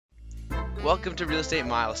Welcome to Real Estate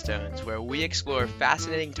Milestones, where we explore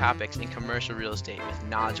fascinating topics in commercial real estate with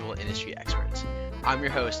knowledgeable industry experts. I'm your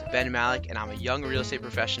host, Ben Malik, and I'm a young real estate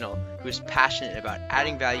professional who is passionate about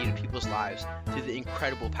adding value to people's lives through the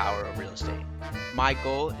incredible power of real estate. My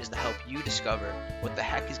goal is to help you discover what the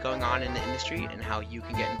heck is going on in the industry and how you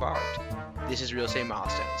can get involved. This is Real Estate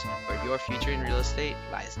Milestones, where your future in real estate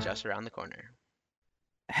lies just around the corner.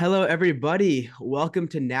 Hello, everybody. Welcome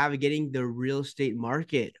to Navigating the Real Estate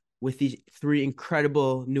Market with these three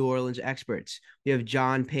incredible New Orleans experts. We have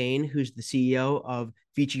John Payne, who's the CEO of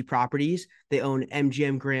Vici Properties. They own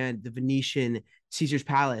MGM Grand, the Venetian, Caesars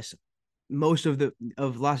Palace, most of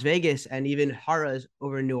Las Vegas, and even Harrah's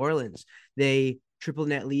over in New Orleans. They triple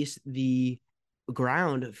net lease the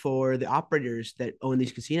ground for the operators that own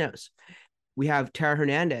these casinos. We have Tara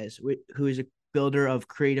Hernandez, who is a builder of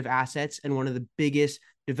creative assets and one of the biggest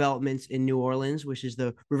developments in New Orleans, which is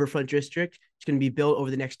the Riverfront District. It's going to be built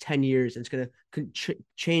over the next 10 years, and it's going to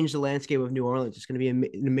change the landscape of New Orleans. It's going to be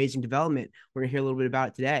an amazing development. We're going to hear a little bit about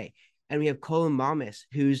it today. And we have Colin Momus,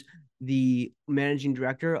 who's the managing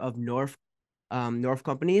director of North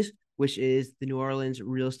Companies, which is the New Orleans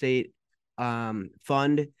real estate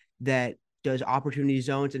fund that does opportunity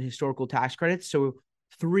zones and historical tax credits. So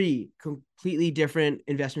three completely different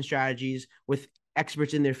investment strategies with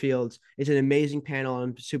experts in their fields. It's an amazing panel.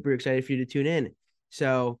 I'm super excited for you to tune in.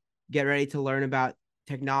 So get ready to learn about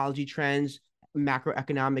technology trends,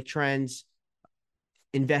 macroeconomic trends,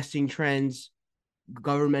 investing trends,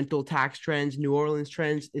 governmental tax trends, New Orleans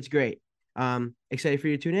trends. It's great. Excited for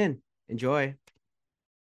you to tune in. Enjoy.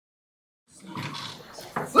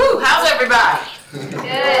 Woo! How's everybody?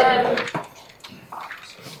 Good.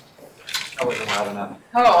 I wasn't loud enough.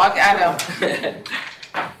 Oh, I know.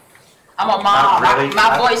 I'm a mom. Really.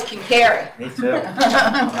 My voice can carry. Me too. Not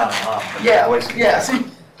a mom, but Yeah. voice can Yes. carry.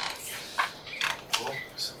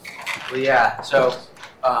 Well, yeah, so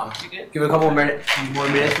give a couple more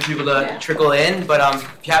minutes for people to trickle in. But if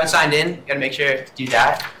you haven't signed in, you got to make sure to do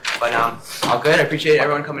that. But all good. I appreciate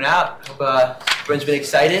everyone coming out. Hope everyone's been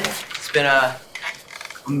excited. It's been an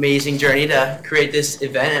amazing journey to create this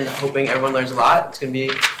event, and hoping everyone learns a lot. It's going to be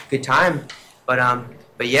a good time.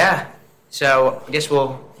 But yeah, so I guess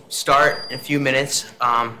we'll start in a few minutes.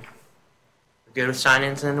 We're good with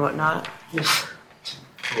sign-ins and whatnot? Yes.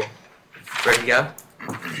 Cool. Ready to go?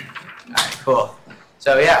 All right, cool.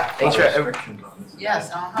 So yeah, thanks for restrictions on this.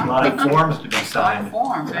 Yes. A lot of forms to be signed.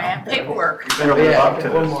 Forms, man. Paperwork. You better live up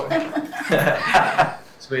to one this. more.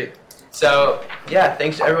 Sweet. So yeah,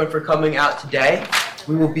 thanks to everyone for coming out today.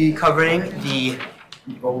 We will be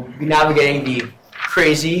we'll be navigating the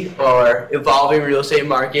crazy or evolving real estate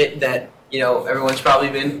market that everyone's probably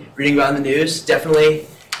been reading about in the news. Definitely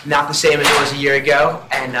not the same as it was a year ago,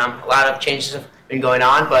 and a lot of changes have been going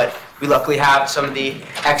on, but we luckily have some of the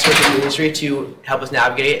experts in the industry to help us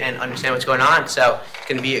navigate and understand what's going on. So it's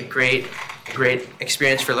going to be a great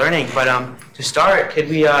experience for learning. But to start, could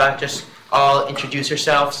we just all introduce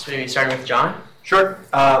ourselves, maybe starting with John? Sure.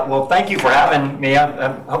 Well, thank you for having me.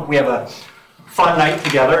 I hope we have a fun night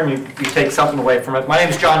together and you take something away from it. My name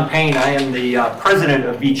is John Payne. I am the president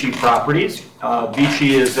of Vici Properties.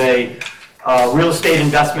 Vici is a real estate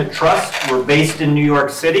investment trust. We're based in New York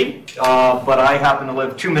City, but I happen to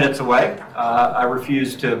live 2 minutes away. I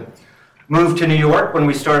refused to move to New York when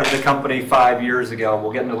we started the company 5 years ago.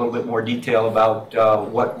 We'll get into a little bit more detail about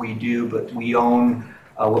what we do, but we own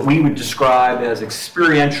what we would describe as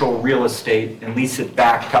experiential real estate and lease it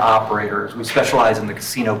back to operators. We specialize in the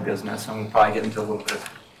casino business, and we'll probably get into a little bit of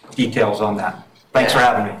details on that. Thanks for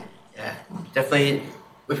having me. Yeah, definitely.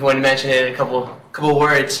 If you want to mention it, a couple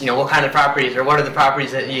words. What kind of properties, or what are the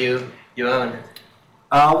properties that you own?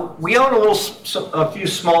 We own a few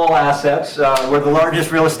small assets. We're the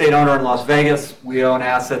largest real estate owner in Las Vegas. We own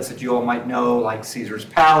assets that you all might know, like Caesars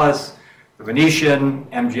Palace, the Venetian,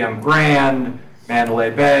 MGM Grand, Mandalay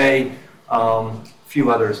Bay, a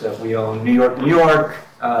few others that we own. New York,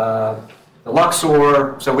 the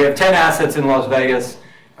Luxor. So we have 10 assets in Las Vegas,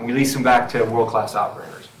 and we lease them back to world-class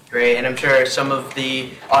operators. Great, and I'm sure some of the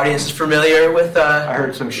audience is familiar with... I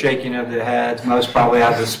heard some shaking of the heads. Most probably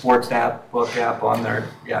have the sports book app on there.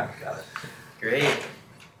 Yeah, got it. Great.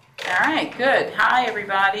 All right, good. Hi,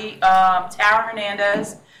 everybody. Tara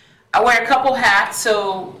Hernandez. I wear a couple hats.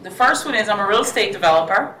 So the first one is I'm a real estate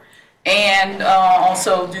developer and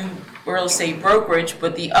also do real estate brokerage.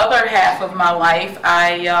 But the other half of my life,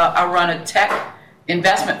 I run a tech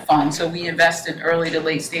investment fund. So we invest in early to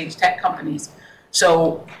late stage tech companies.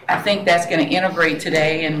 So I think that's going to integrate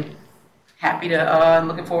today, and I'm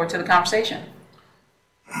looking forward to the conversation.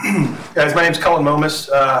 Guys, my name is Colin Momus.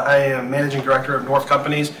 I am Managing Director of North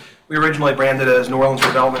Companies. We originally branded it as New Orleans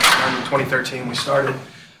Redevelopment in 2013. We started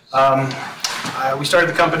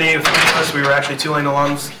the company with three of us. We were actually Tulane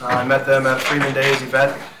alums. I met them at Freeman Days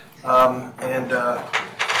event, and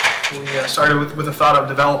we started with the thought of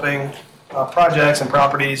developing projects and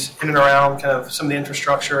properties in and around kind of some of the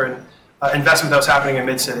infrastructure and investment that was happening in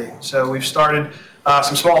Mid-City. So we've started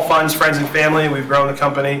some small funds, friends and family. We've grown the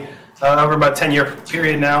company over about a 10-year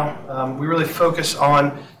period now. We really focus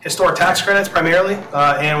on historic tax credits primarily,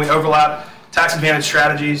 and we overlap tax advantage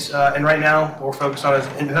strategies. And right now, what we're focused on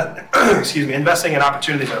is investing in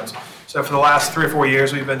opportunity zones. So for the last 3 or 4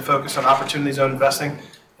 years, we've been focused on opportunity zone investing,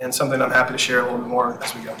 and something I'm happy to share a little bit more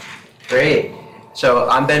as we go. Great. So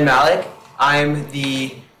I'm Ben Malik.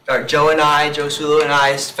 Joe Sulu and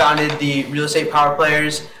I founded the Real Estate Power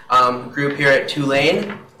Players group here at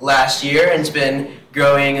Tulane last year, and it's been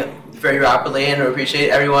growing very rapidly, and we appreciate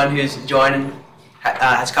everyone who's joined and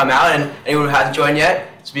has come out, and anyone who hasn't joined yet,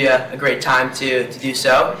 it's be a great time to do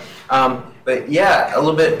so. But yeah, a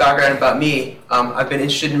little bit of background about me. I've been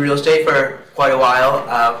interested in real estate for quite a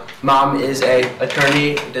while. Mom is an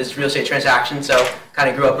attorney, does real estate transactions, so kind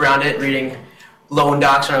of grew up around it, reading loan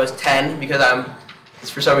docs when I was 10 because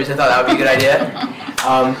for some reason I thought that would be a good idea.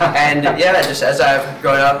 And yeah, just as I've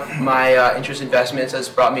grown up, my interest in investments has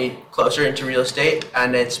brought me closer into real estate,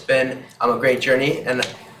 and it's been a great journey. And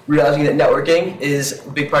realizing that networking is a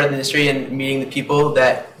big part of the industry and meeting the people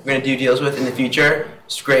that we're going to do deals with in the future.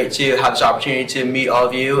 It's great to have this opportunity to meet all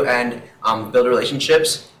of you and build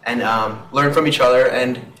relationships and learn from each other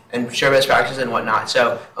and share best practices and whatnot.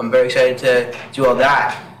 So I'm very excited to do all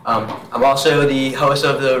that. I'm also the host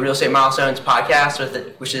of the Real Estate Milestones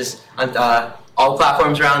podcast, which is on all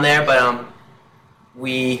platforms around there, but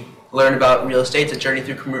we learn about real estate. It's a journey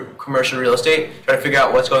through commercial real estate, try to figure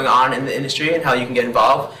out what's going on in the industry and how you can get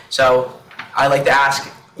involved. So I like to ask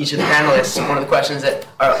each of the panelists one of the questions that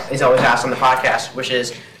is always asked on the podcast, which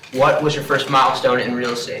is, what was your first milestone in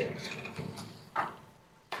real estate?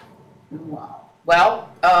 Wow. Well,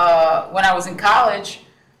 when I was in college,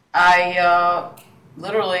 I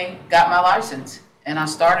literally got my license, and I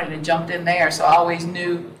started and jumped in there. So I always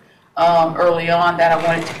knew early on that I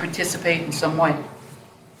wanted to participate in some way.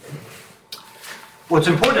 Well, it's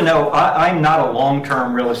important to know I'm not a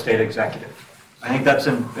long-term real estate executive. I think that's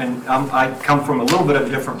I come from a little bit of a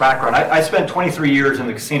different background. I spent 23 years in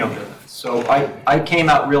the casino business, so I came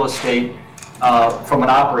out real estate from an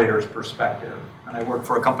operator's perspective. And I worked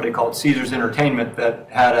for a company called Caesars Entertainment that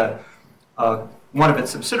had one of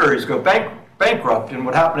its subsidiaries go bankrupt, and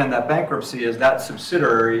what happened in that bankruptcy is that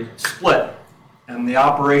subsidiary split, and the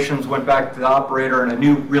operations went back to the operator, and a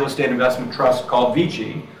new real estate investment trust called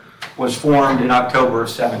Vici was formed in October of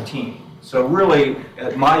 17. So really,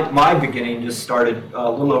 my beginning just started a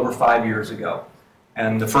little over 5 years ago.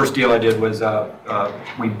 And the first deal I did was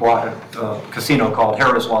we bought a casino called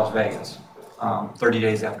Harrah's Las Vegas 30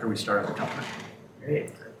 days after we started the company.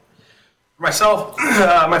 Great. For myself,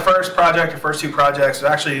 my first two projects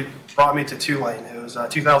actually brought me to Tulane. It was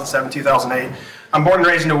 2007, 2008. I'm born and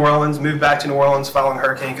raised in New Orleans, moved back to New Orleans following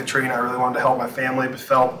Hurricane Katrina. I really wanted to help my family, but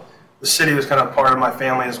felt the city was kind of part of my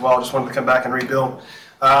family as well. Just wanted to come back and rebuild.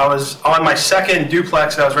 I was on my second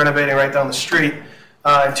duplex that I was renovating right down the street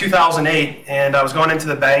in 2008, and I was going into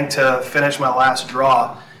the bank to finish my last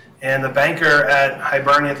draw. And the banker at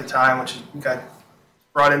Hibernia at the time, which got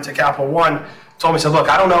brought into Capital One, told me, said, look,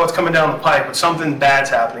 I don't know what's coming down the pipe, but something bad's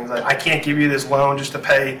happening. He's like, I can't give you this loan just to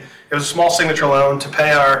pay. It was a small signature loan to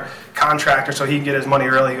pay our contractor so he can get his money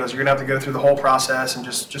early. He goes, you're going to have to go through the whole process and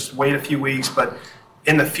just wait a few weeks. But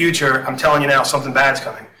in the future, I'm telling you now, something bad's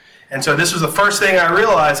coming. And so this was the first thing I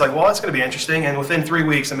realized, like, well, that's going to be interesting. And within 3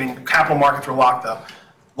 weeks, capital markets were locked up.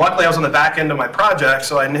 Luckily, I was on the back end of my project,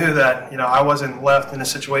 so I knew that, I wasn't left in a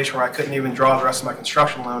situation where I couldn't even draw the rest of my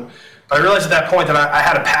construction loan. But I realized at that point that I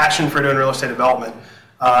had a passion for doing real estate development,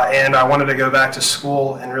 and I wanted to go back to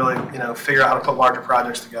school and really, figure out how to put larger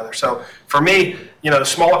projects together. So for me, the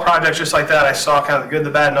smaller projects just like that, I saw kind of the good, the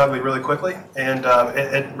bad, and ugly really quickly, and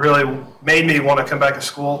it really made me want to come back to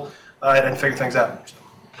school and figure things out.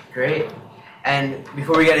 Great. And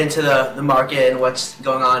before we get into the market and what's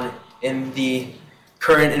going on in the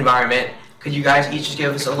current environment, could you guys each just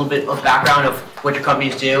give us a little bit of background of what your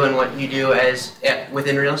companies do and what you do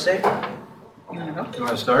within real estate? You want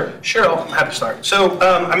to start? Sure, I'll have to start. So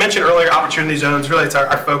I mentioned earlier opportunity zones. Really, it's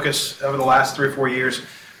our focus over the last 3 or 4 years.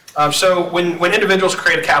 So when individuals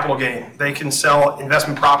create a capital gain, they can sell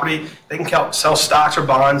investment property, they can sell stocks or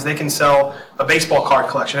bonds, they can sell a baseball card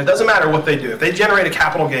collection. It doesn't matter what they do. If they generate a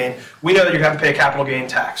capital gain, we know that you have to pay a capital gain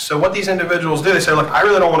tax. So what these individuals do, they say, look, I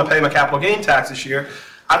really don't want to pay my capital gain tax this year.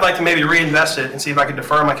 I'd like to maybe reinvest it and see if I can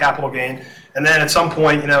defer my capital gain and then at some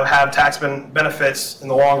point, have tax benefits in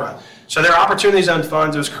the long run. So there are opportunity zone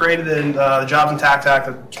funds. It was created in the Jobs and Tax Act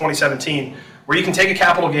of 2017, where you can take a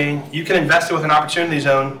capital gain, you can invest it with an opportunity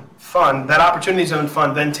zone fund. That opportunity zone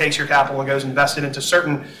fund then takes your capital and goes invested into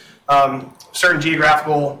certain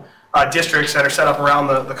geographical districts that are set up around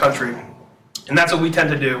the country. And that's what we tend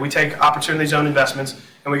to do. We take opportunity zone investments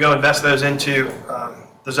and we go invest those into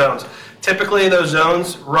the zones. Typically, those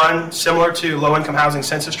zones run similar to low-income housing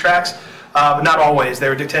census tracts, but not always. They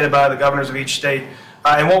were dictated by the governors of each state.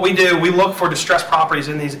 And what we do, we look for distressed properties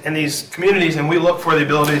in these communities, and we look for the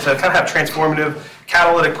ability to kind of have transformative,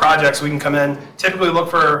 catalytic projects. We can come in, typically look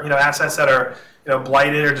for assets that are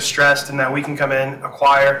blighted or distressed, and that we can come in,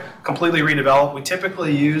 acquire, completely redevelop. We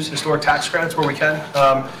typically use historic tax credits where we can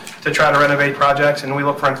to try to renovate projects, and we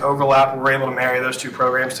look for an overlap where we're able to marry those two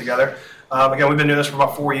programs together. Again, we've been doing this for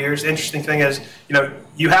about 4 years. The interesting thing is,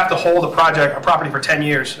 you have to hold a property for 10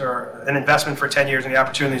 years, or an investment for 10 years in the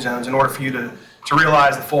opportunity zones in order for you to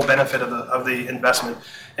realize the full benefit of the investment.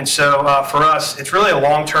 And so for us, it's really a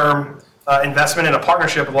long-term investment in a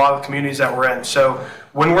partnership with a lot of the communities that we're in. So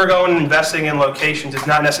when we're going and investing in locations, it's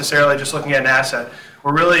not necessarily just looking at an asset.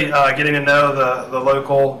 We're really getting to know the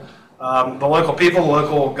local people, the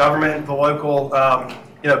local government, the local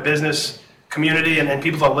business community, and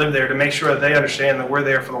people that live there, to make sure that they understand that we're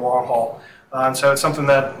there for the long haul. And so it's something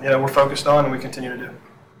that we're focused on and we continue to do.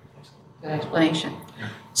 Good explanation.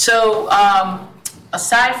 So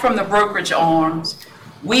aside from the brokerage arms,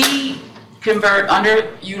 we convert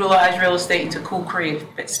underutilized real estate into cool, creative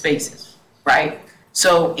spaces, right?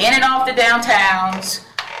 So in and off the downtowns,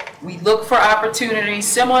 we look for opportunities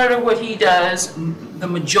similar to what he does. The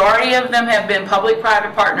majority of them have been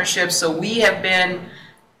public-private partnerships, so we have been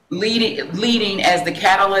leading as the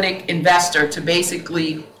catalytic investor to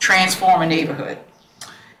basically transform a neighborhood.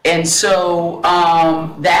 And so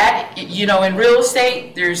that, in real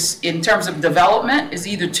estate, there's, in terms of development, is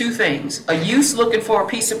either two things: a use looking for a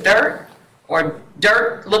piece of dirt, or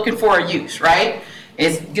dirt looking for a use, right?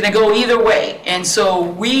 It's going to go either way. And so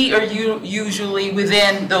we are usually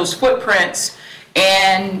within those footprints,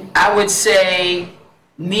 and I would say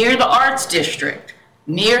near the arts district,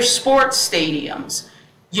 near sports stadiums.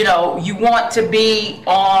 You want to be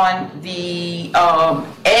on the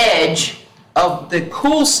edge of the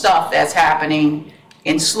cool stuff that's happening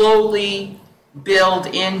and slowly build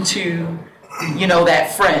into,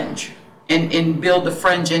 that fringe and build the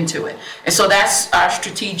fringe into it. And so that's our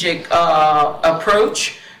strategic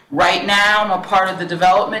approach. Right now, I'm a part of the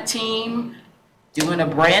development team doing a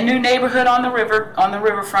brand new neighborhood on the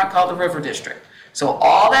riverfront called the River District. So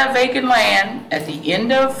all that vacant land at the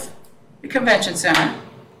end of the convention center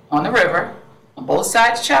on the river, on both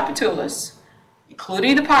sides of Tchoupitoulas,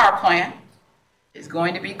 including the power plant, is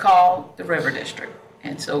going to be called the River District.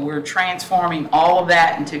 And so we're transforming all of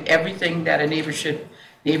that into everything that a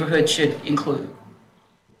neighborhood should include.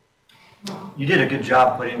 You did a good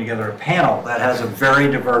job putting together a panel that has a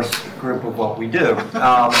very diverse group of what we do.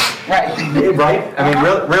 Right. Right? I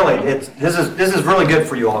mean, really, this is really good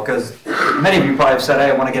for you all, because many of you probably have said,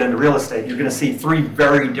 hey, I want to get into real estate. You're going to see three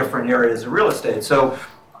very different areas of real estate. So,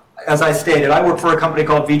 as I stated, I work for a company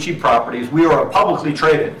called Vici Properties. We are a publicly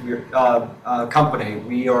traded company.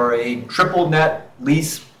 We are a triple net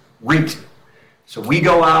lease REIT. So we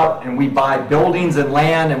go out and we buy buildings and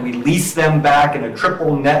land and we lease them back in a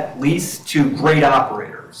triple net lease to great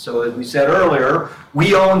operators. So as we said earlier,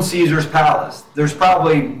 we own Caesars Palace. There's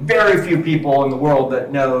probably very few people in the world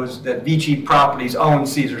that knows that Vici Properties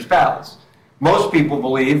owns Caesars Palace. Most people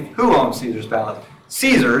believe, who owns Caesars Palace?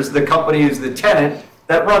 Caesars, the company, is the tenant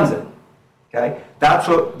that runs it. Okay?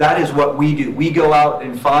 That is what we do. We go out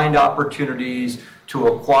and find opportunities to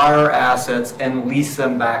acquire assets and lease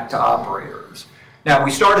them back to operators. Now,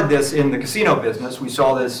 we started this in the casino business. We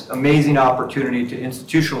saw this amazing opportunity to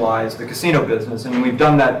institutionalize the casino business, and we've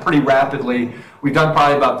done that pretty rapidly. We've done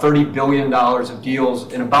probably about $30 billion of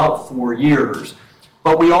deals in about 4 years.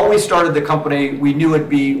 But we always started the company, we knew it'd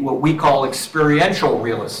be what we call experiential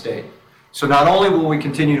real estate. So not only will we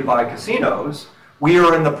continue to buy casinos, we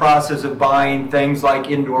are in the process of buying things like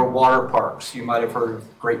indoor water parks. You might have heard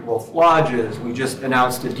of Great Wolf Lodges. We just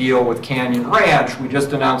announced a deal with Canyon Ranch. We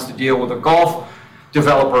just announced a deal with a golf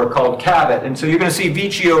developer called Cabot. And so you're going to see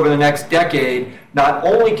Vici over the next decade not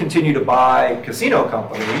only continue to buy casino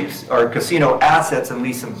companies or casino assets and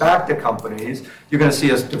lease them back to companies, you're going to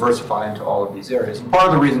see us diversify into all of these areas. And part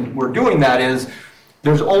of the reason we're doing that is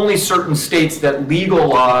there's only certain states that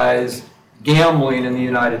legalize gambling in the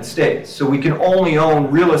United States. So we can only own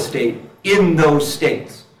real estate in those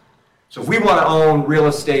states. So if we want to own real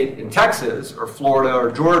estate in Texas or Florida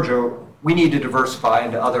or Georgia, we need to diversify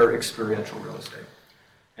into other experiential real estate.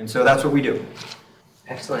 And so that's what we do.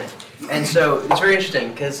 Excellent. And so it's very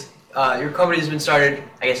interesting because your company has been started,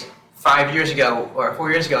 I guess, 5 years ago or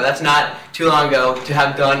 4 years ago. That's not too long ago to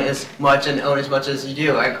have done as much and own as much as you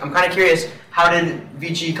do. I'm kind of curious, how did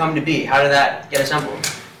Vici come to be? How did that get assembled?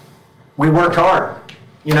 We worked hard.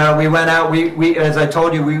 You know, we went out, we as I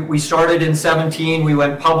told you, we started in 17, we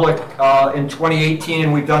went public in 2018,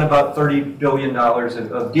 and we've done about $30 billion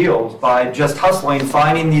of deals by just hustling,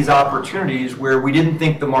 finding these opportunities where we didn't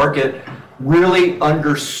think the market really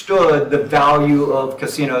understood the value of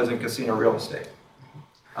casinos and casino real estate.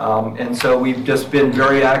 And so we've just been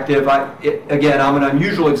very active. Again, I'm an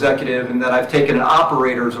unusual executive in that I've taken an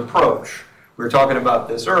operator's approach. We were talking about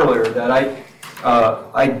this earlier, that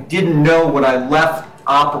I didn't know when I left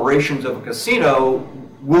operations of a casino,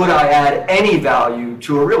 would I add any value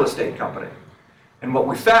to a real estate company? And what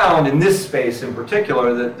we found in this space in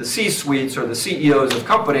particular, that the C-suites or the CEOs of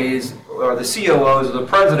companies or the COOs or the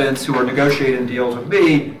presidents who are negotiating deals with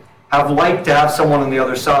me have liked to have someone on the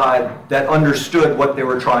other side that understood what they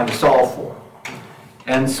were trying to solve for.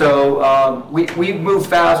 And so we've moved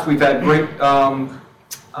fast. We've had great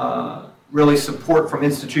really support from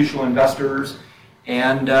institutional investors,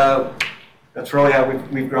 and that's really how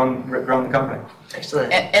we've grown the company.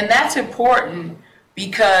 Excellent. And that's important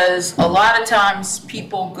because a lot of times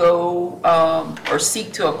people go or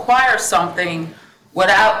seek to acquire something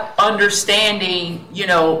without understanding, you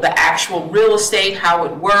know, the actual real estate, how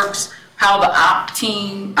it works, how the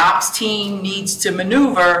ops team needs to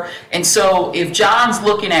maneuver. And so if John's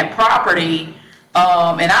looking at property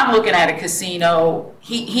and I'm looking at a casino,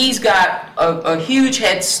 he's got a huge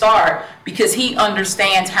head start because he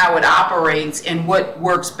understands how it operates and what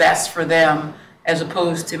works best for them as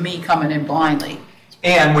opposed to me coming in blindly.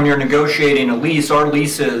 And when you're negotiating a lease, our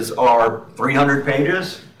leases are 300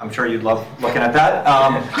 pages. I'm sure you'd love looking at that.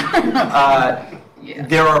 Yeah.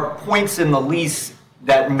 There are points in the lease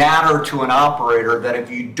that matter to an operator that if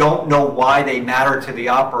you don't know why they matter to the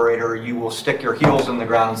operator, you will stick your heels in the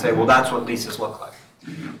ground and say, well, that's what leases look like.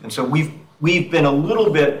 And so we've been a little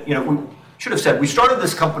bit, you know, we should have said, we started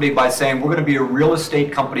this company by saying we're going to be a real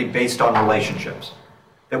estate company based on relationships.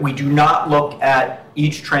 That we do not look at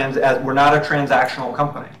we're not a transactional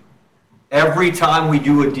company. Every time we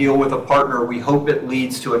do a deal with a partner, we hope it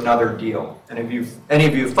leads to another deal. And if any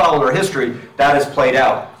of you have followed our history, that has played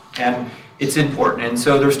out. And it's important. And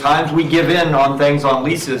so there's times we give in on things on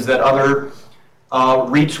leases that other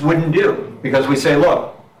REITs wouldn't do because we say,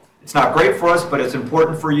 look, it's not great for us, but it's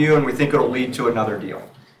important for you, and we think it'll lead to another deal.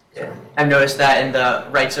 Yeah. I've noticed that in the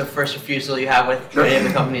rights of first refusal you have with many of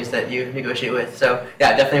the companies that you negotiate with. So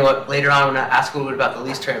yeah, definitely later on I'm going to ask a little bit about the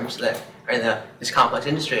lease terms that are in this complex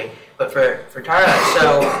industry. But for Tara,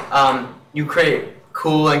 so you create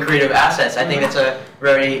cool and creative assets. I think it's a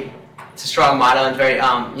strong motto and very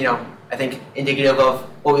I think indicative of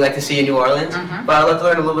what we like to see in New Orleans. Mm-hmm. But I'd love to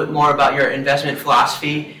learn a little bit more about your investment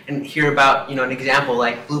philosophy and hear about, an example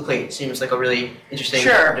like Blue Plate seems like a really interesting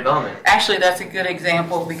development. Actually, that's a good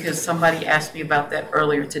example because somebody asked me about that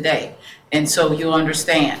earlier today. And so you'll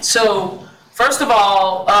understand. So first of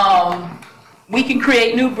all, we can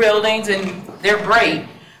create new buildings and they're great.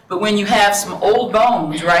 But when you have some old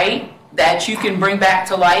bones, right, that you can bring back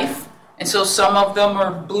to life, and so some of them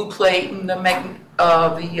are Blue Plate and the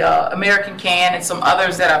American Can and some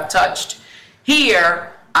others that I've touched.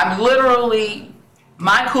 Here,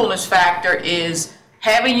 my coolness factor is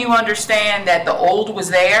having you understand that the old was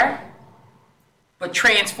there, but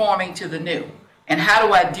transforming to the new. And how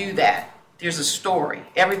do I do that? There's a story.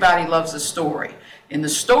 Everybody loves a story. And the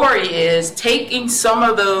story is taking some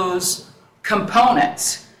of those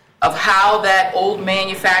components of how that old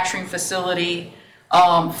manufacturing facility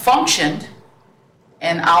functioned,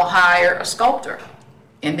 and I'll hire a sculptor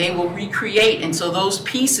and they will recreate. And so those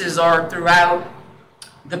pieces are throughout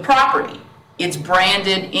the property. It's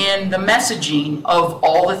branded in the messaging of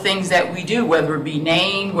all the things that we do, whether it be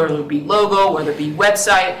name, whether it be logo, whether it be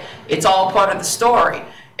website. It's all part of the story.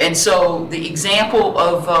 And so the example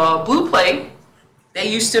of Blue Plate, they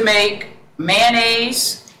used to make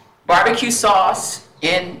mayonnaise, barbecue sauce,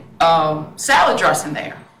 and salad dressing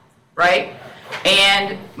there, right?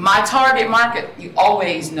 And my target market, you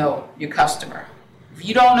always know your customer. If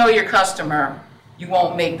you don't know your customer, you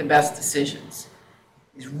won't make the best decisions.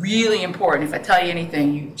 It's really important. If I tell you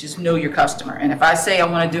anything, you just know your customer. And if I say I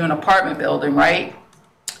want to do an apartment building, right?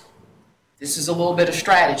 This is a little bit of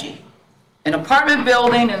strategy. An apartment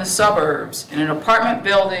building in the suburbs and an apartment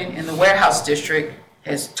building in the warehouse district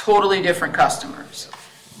has totally different customers.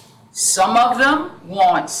 Some of them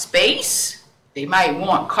want space. They might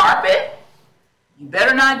want carpet. You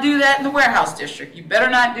better not do that in the warehouse district. You better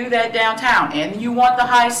not do that downtown. And you want the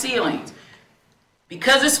high ceilings.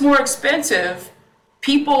 Because it's more expensive,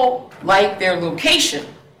 people like their location.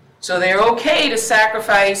 So they're okay to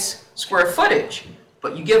sacrifice square footage.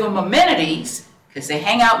 But you give them amenities, because they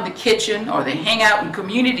hang out in the kitchen or they hang out in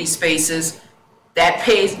community spaces, that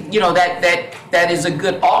pays, that is a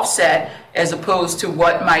good offset as opposed to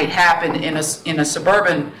what might happen in a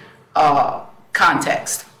suburban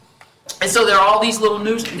context. And so there are all these little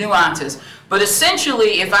nuances. But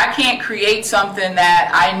essentially, if I can't create something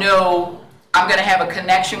that I know I'm going to have a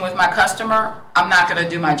connection with my customer, I'm not going to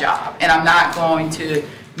do my job. And I'm not going to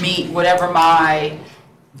meet whatever my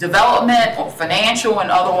development or financial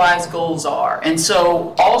and otherwise goals are. And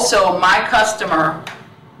so also my customer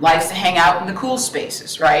likes to hang out in the cool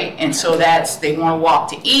spaces, right? And so they want to walk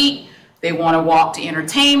to eat, they want to walk to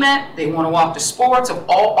entertainment, they want to walk to sports, of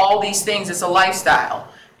all these things. It's a lifestyle.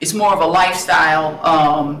 It's more of a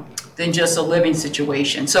lifestyle than just a living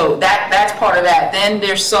situation. So that's part of that. Then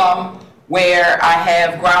there's some where I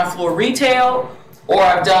have ground floor retail or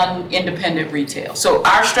I've done independent retail. So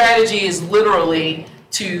our strategy is literally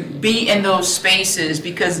to be in those spaces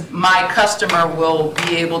because my customer will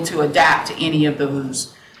be able to adapt to any of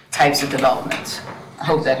those types of developments. I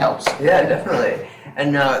hope that helps. Yeah, definitely.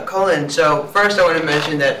 And Colin, so first I want to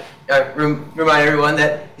mention that, remind everyone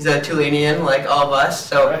that he's a Tulanean like all of us,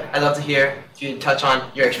 so I'd love to hear you touch on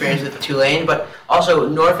your experience with Tulane, but also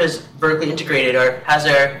North is vertically integrated or has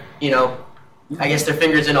their, I guess their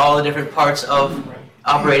fingers in all the different parts of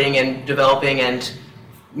operating and developing and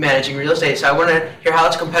managing real estate. So I want to hear how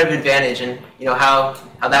it's a competitive advantage and how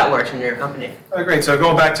that works in your company. Oh, great. So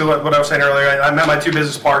going back to what I was saying earlier, I met my two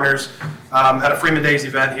business partners at a Freeman Days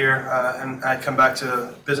event here, and I'd come back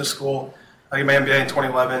to business school. I got my MBA in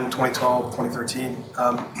 2011, 2012, 2013.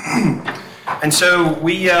 And so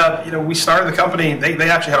we started the company. They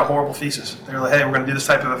actually had a horrible thesis. They were like, hey, we're going to do this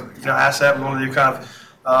type of asset. We want to do kind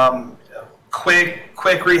of quick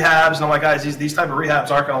rehabs. And I'm like, guys, these type of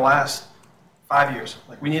rehabs aren't going to last 5 years.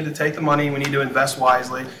 Like, we need to take the money. We need to invest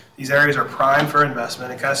wisely. These areas are prime for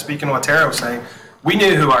investment. And kind of speaking to what Tara was saying, we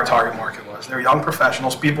knew who our target market was. They were young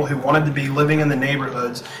professionals, people who wanted to be living in the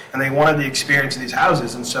neighborhoods, and they wanted the experience of these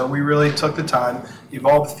houses. And so we really took the time,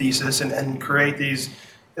 evolved the thesis, and create these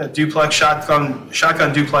duplex,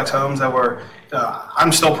 shotgun duplex homes that were,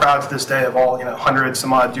 I'm still proud to this day of all, hundreds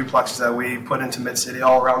some odd duplexes that we put into Mid-City,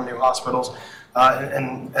 all around new hospitals,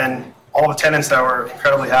 and all the tenants that were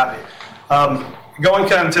incredibly happy. Going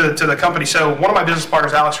kind of to the company, so one of my business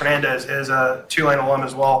partners, Alex Hernandez, is a Tulane alum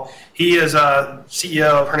as well. He is a CEO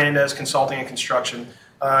of Hernandez Consulting and Construction.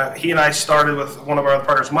 He and I started with one of our other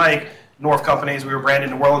partners, Mike, North Companies. We were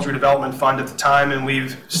branded New Orleans Redevelopment Fund at the time, and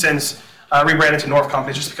we've since rebranded to North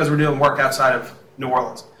Companies just because we're doing work outside of New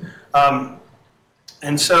Orleans.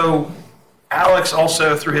 And so Alex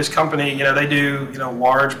also, through his company, they do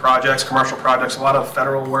large projects, commercial projects, a lot of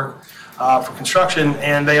federal work for construction,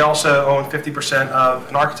 and they also own 50% of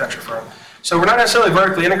an architecture firm. So we're not necessarily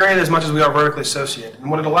vertically integrated as much as we are vertically associated.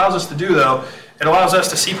 And what it allows us to do, though, it allows us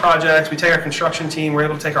to see projects. We take our construction team, we're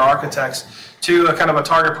able to take our architects to a kind of a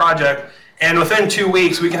target project, and within 2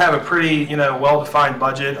 weeks we can have a pretty well-defined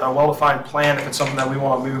budget, a well-defined plan if it's something that we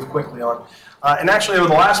want to move quickly on. And actually, over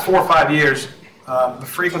the last 4 or 5 years, the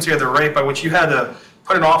frequency or the rate by which you had to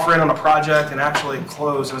put an offer in on a project and actually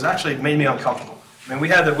close, it was actually made me uncomfortable. I mean, we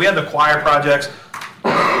had to acquire projects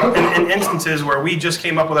in instances where we just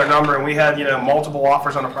came up with our number and we had multiple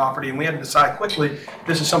offers on a property and we had to decide quickly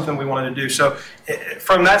this is something we wanted to do. So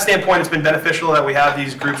from that standpoint, it's been beneficial that we have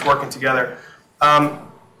these groups working together.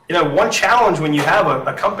 One challenge when you have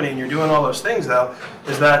a company and you're doing all those things, though,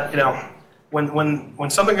 is that when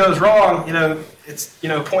something goes wrong, it's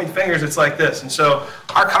pointing fingers. It's like this. And so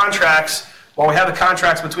our contracts, while we have the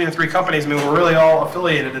contracts between the three companies, we're really all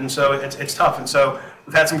affiliated, and so it's tough. And so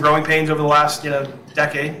we've had some growing pains over the last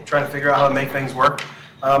decade trying to figure out how to make things work.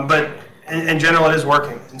 But in general, it is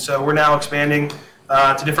working. And so we're now expanding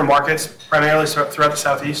to different markets, primarily throughout the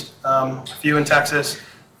Southeast. A few in Texas,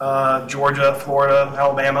 Georgia, Florida,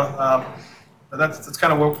 Alabama. But that's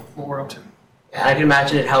kind of what we're up to. I can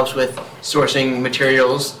imagine it helps with sourcing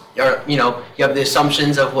materials. Or, you have the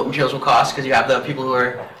assumptions of what materials will cost because you have the people who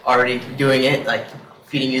are already doing it, like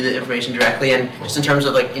feeding you the information directly. And just in terms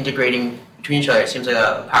of like integrating between each other, it seems like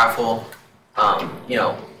a powerful,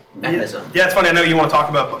 mechanism. Yeah, it's funny. I know you want to talk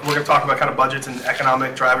about. We're going to talk about kind of budgets and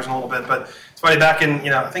economic drivers in a little bit, but it's funny. Back in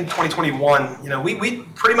I think 2021, we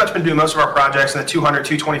pretty much been doing most of our projects in the 200,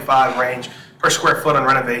 225 range per square foot on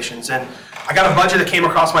renovations. And I got a budget that came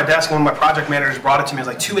across my desk, and one of my project managers brought it to me. It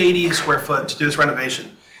was like $280 a square foot to do this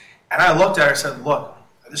renovation. And I looked at her and said, look,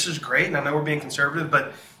 this is great, and I know we're being conservative,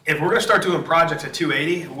 but if we're going to start doing projects at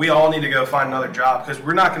 280, we all need to go find another job because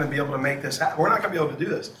we're not going to be able to make this happen. We're not going to be able to do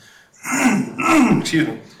this. Excuse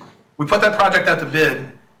me. We put that project out to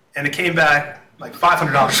bid, and it came back like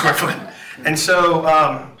 $500 a square foot. And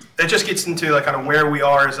so it just gets into like kind of where we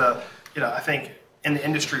are as a, I think in the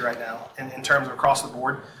industry right now in terms of across the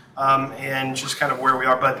board, and just kind of where we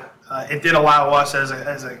are. But it did allow us as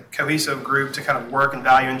a cohesive group to kind of work and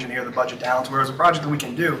value engineer the budget down to where it's a project that we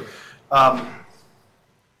can do. But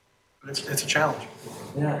it's a challenge.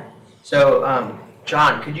 Yeah. So,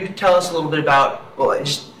 John, could you tell us a little bit about, well,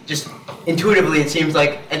 just intuitively, it seems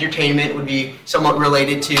like entertainment would be somewhat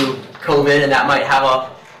related to COVID, and that might have a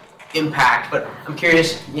impact. But I'm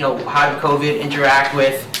curious, how did COVID interact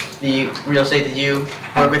with the real estate that you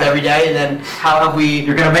work with every day, and then how have we?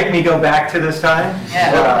 You're going to make me go back to this time?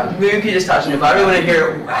 Yeah. Maybe you could just touch on it, but I really want to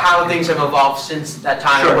hear how things have evolved since that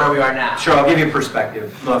time and where we are now. Sure, I'll give you a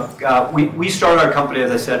perspective. Look, we started our company,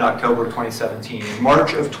 as I said, in October of 2017. In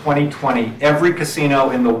March of 2020, every casino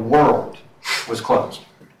in the world was closed.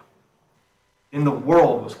 In the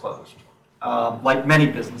world was closed, like many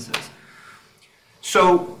businesses.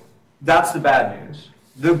 So that's the bad news.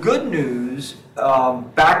 The good news,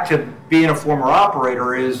 back to being a former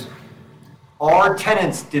operator, is our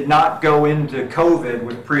tenants did not go into COVID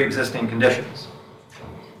with pre-existing conditions.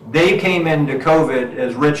 They came into COVID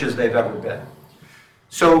as rich as they've ever been.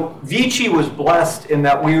 So Vici was blessed in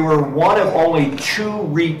that we were one of only 2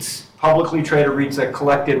 REITs, publicly traded REITs, that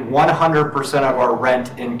collected 100% of our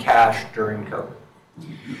rent in cash during COVID.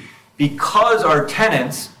 Because our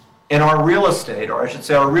tenants in our real estate, or I should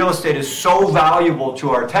say our real estate is so valuable to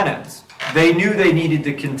our tenants, they knew they needed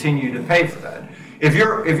to continue to pay for that. If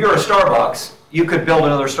you're a Starbucks, you could build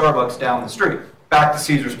another Starbucks down the street. Back to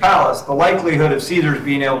Caesar's Palace, the likelihood of Caesar's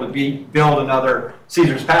being able to build another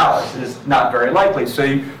Caesar's Palace is not very likely, so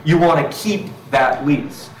you want to keep that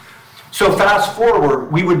lease. So fast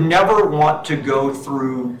forward, we would never want to go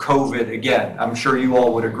through COVID again. I'm sure you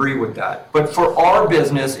all would agree with that. But for our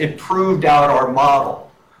business, it proved out our model.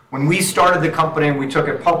 When we started the company and we took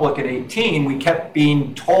it public at 18, we kept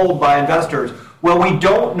being told by investors, well, we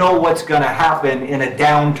don't know what's going to happen in a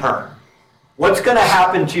downturn. What's going to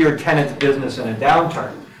happen to your tenant's business in a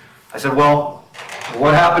downturn? I said, well,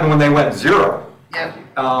 what happened when they went zero? Yep.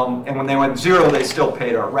 And when they went zero, they still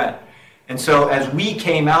paid our rent. And so as we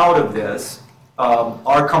came out of this,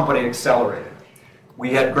 our company accelerated.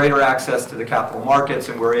 We had greater access to the capital markets,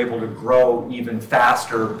 and we were able to grow even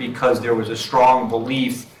faster because there was a strong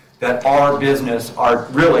belief that our business,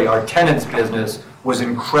 our tenants' business, was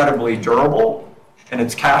incredibly durable, and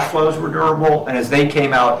its cash flows were durable. And as they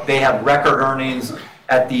came out, they had record earnings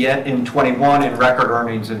at the end in 21 and record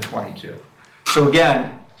earnings in 22. So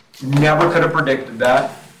again, never could have predicted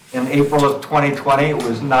that. In April of 2020, it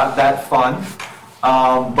was not that fun,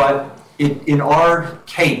 but in our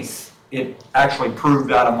case, it actually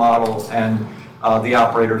proved out a model, and the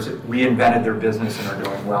operators reinvented their business and are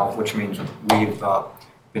doing well, which means we've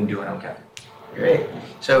been doing okay. Great.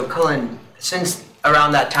 So, Cullen, since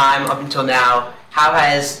around that time up until now, how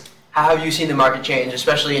have you seen the market change,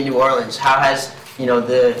 especially in New Orleans? How has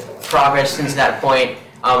the progress since that point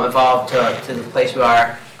evolved to the place we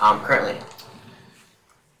are currently?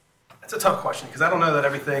 It's a tough question because I don't know that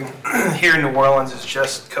everything here in New Orleans is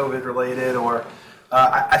just COVID related, or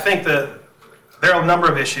I think that there are a number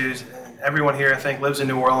of issues, and everyone here I think lives in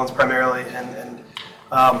New Orleans primarily, and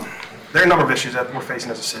there are a number of issues that we're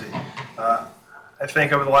facing as a city. I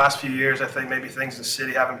think over the last few years, I think maybe things in the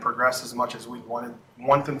city haven't progressed as much as we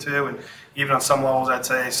want them to, and even on some levels, I'd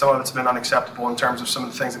say some of it's been unacceptable in terms of some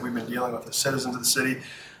of the things that we've been dealing with as citizens of the city.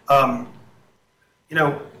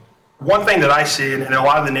 One thing that I see in a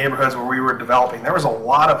lot of the neighborhoods where we were developing, there was a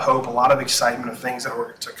lot of hope, a lot of excitement of things that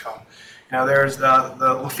were to come. There's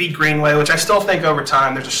the Lafitte Greenway, which I still think over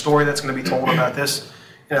time there's a story that's going to be told about this,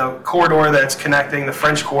 corridor that's connecting the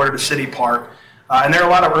French Quarter to City Park. And there are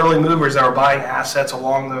a lot of early movers that are buying assets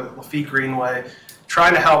along the Lafitte Greenway,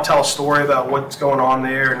 trying to help tell a story about what's going on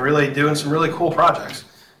there and really doing some really cool projects.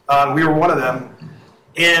 We were one of them.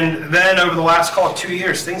 And then over the last, 2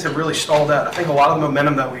 years, things have really stalled out. I think a lot of the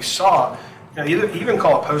momentum that we saw, even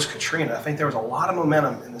call it post-Katrina, I think there was a lot of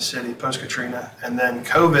momentum in the city post-Katrina. And then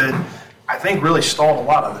COVID, I think, really stalled a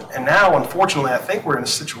lot of it. And now, unfortunately, I think we're in a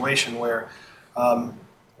situation where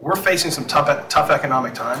we're facing some tough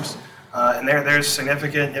economic times. And there's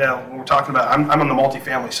significant, when we're talking about, I'm on the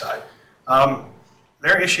multifamily side.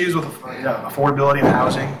 There are issues with affordability and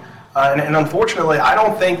housing. And unfortunately, I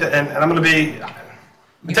don't think that, and I'm going to be...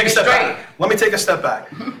 Let me take a step back.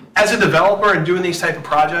 As a developer and doing these type of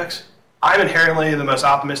projects, I'm inherently the most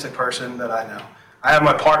optimistic person that I know. I have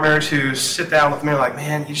my partners who sit down with me and are like,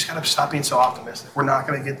 man, you just got to stop being so optimistic. We're not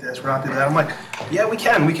going to get this. We're not doing that. I'm like, yeah, we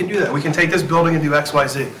can. We can do that. We can take this building and do X, Y,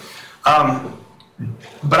 Z.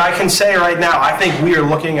 But I can say right now, I think we are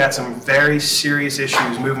looking at some very serious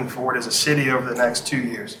issues moving forward as a city over the next 2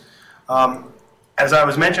 years. As I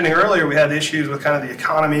was mentioning earlier, we had issues with kind of the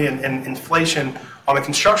economy and inflation on the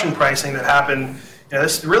construction pricing that happened.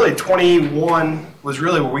 This really 21 was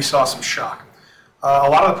really where we saw some shock. A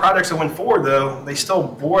lot of the projects that went forward, though, they still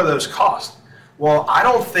bore those costs. Well, I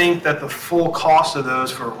don't think that the full cost of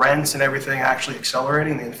those for rents and everything actually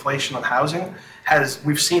accelerating, the inflation on housing,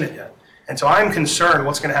 we've seen it yet. And so I'm concerned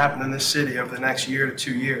what's going to happen in this city over the next year to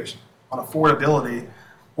 2 years on affordability,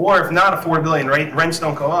 or if not affordability and rents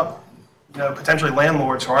don't go up, potentially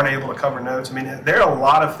landlords who aren't able to cover notes. I mean, there are a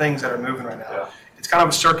lot of things that are moving right now. Yeah. It's kind of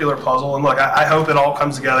a circular puzzle, and look, I hope it all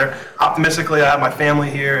comes together. Optimistically, I have my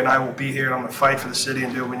family here, and I will be here, and I'm going to fight for the city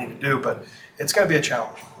and do what we need to do, but it's going to be a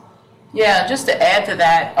challenge. Yeah, just to add to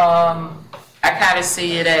that, I kind of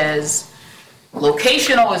see it as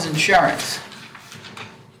locational is insurance.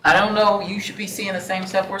 I don't know, you should be seeing the same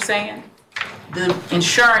stuff we're saying. The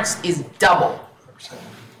insurance is double.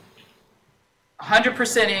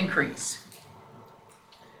 100% increase.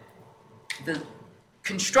 The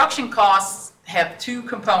construction costs have two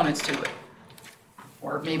components to it,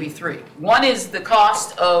 or maybe three. One is the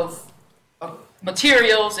cost of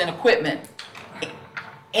materials and equipment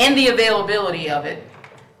and the availability of it,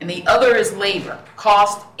 and the other is labor,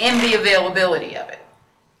 cost and the availability of it.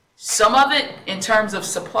 Some of it, in terms of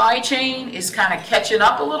supply chain, is kind of catching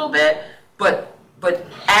up a little bit, but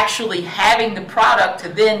actually having the product to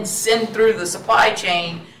then send through the supply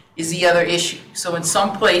chain is the other issue. So in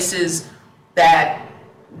some places, that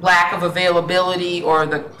lack of availability or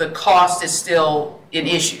the cost is still an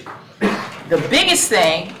issue. The biggest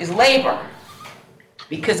thing is labor,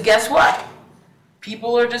 because guess what?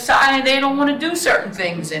 People are deciding they don't want to do certain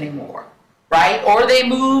things anymore, right? Or they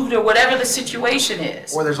moved, or whatever the situation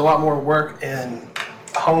is. Or there's a lot more work in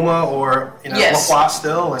Houma or Yes. LaFois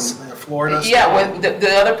still, and Florida. Yeah, with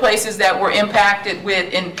the other places that were impacted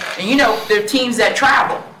with, and there are teams that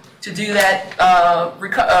travel to do that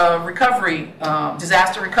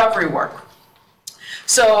disaster recovery work.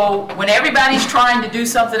 So when everybody's trying to do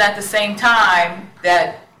something at the same time,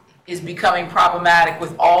 that is becoming problematic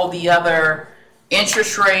with all the other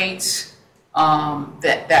interest rates,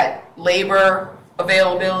 that labor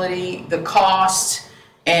availability, the cost,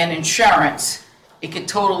 and insurance, it could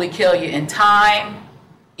totally kill you. And time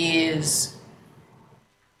you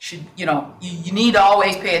need to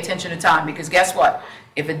always pay attention to time, because guess what?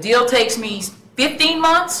 If a deal takes me 15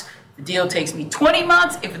 months, if a deal takes me 20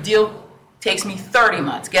 months, if a deal takes me 30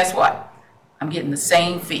 months, guess what? I'm getting the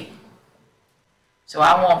same fee. So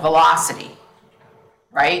I want velocity,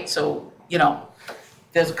 right? So,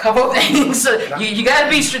 there's a couple of things. So you got to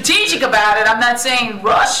be strategic about it. I'm not saying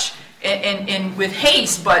rush and with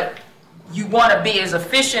haste, but you want to be as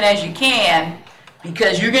efficient as you can,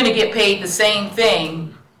 because you're going to get paid the same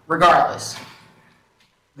thing regardless.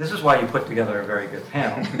 This is why you put together a very good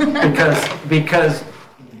panel, because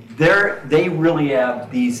they really have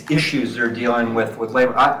these issues they're dealing with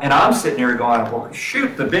labor. And I'm sitting here going, well,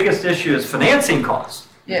 shoot, the biggest issue is financing costs.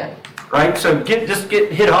 Yeah. Right? So get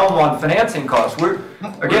hit home on financing costs. Yeah, exactly.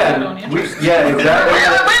 We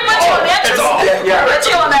put you on that too. Yeah. Put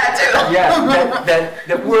you on that too. Yeah,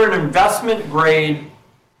 that we're an investment grade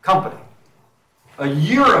company. A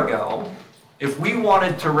year ago, if we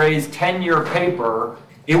wanted to raise 10-year paper,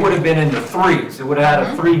 it would have been in the threes. It would have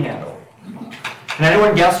had a 3 handle. Can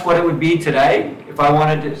anyone guess what it would be today if I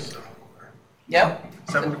wanted to? Yep.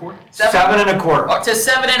 7.25? 7.25. To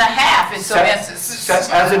 7.5 in some instances.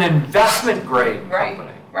 As an investment grade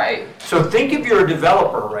company. Right. So think if you're a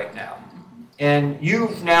developer right now, and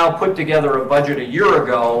you've now put together a budget a year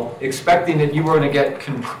ago, expecting that you were going to get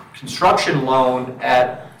construction loan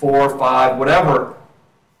at 4, 5, whatever.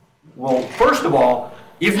 Well, first of all,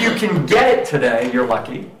 if you can get it today, you're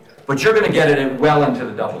lucky, but you're going to get it well into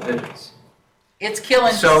the double digits. It's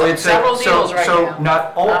killing So several deals right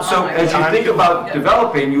now. So as you think about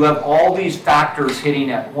developing, you have all these factors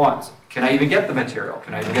hitting at once. Can I even get the material?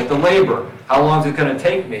 Can I even get the labor? How long is it going to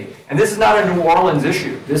take me? And this is not a New Orleans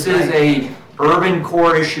issue. This is a urban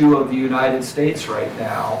core issue of the United States right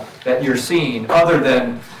now that you're seeing, other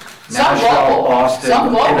than Nashville, Austin.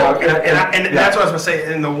 And that's what I was going to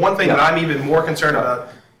say. And the one thing that I'm even more concerned about,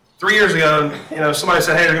 3 years ago, somebody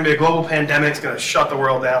said, hey, there's going to be a global pandemic, it's going to shut the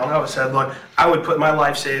world down. I would have said, look, I would put my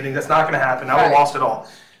life savings, that's not going to happen. I would have lost it all.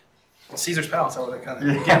 Well, Caesar's Palace, I would have kind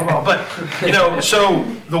of gave it all. But, so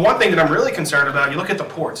the one thing that I'm really concerned about, you look at the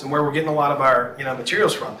ports and where we're getting a lot of our,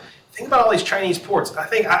 materials from. think about all these Chinese ports. I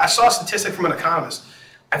think I saw a statistic from an economist.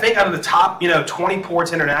 I think out of the top 20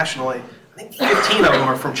 ports internationally, I think 15 of them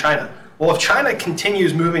are from China. Well, if China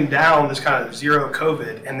continues moving down this kind of zero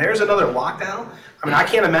COVID and there's another lockdown, I mean, I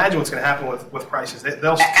can't imagine what's going to happen with prices.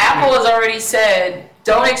 Apple has already said,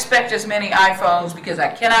 don't expect as many iPhones because I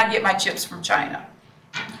cannot get my chips from China.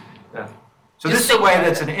 Yeah. So this is a way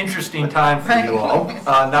that's an interesting time for you all.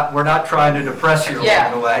 We're not trying to depress you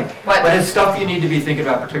along the way, but it's stuff you need to be thinking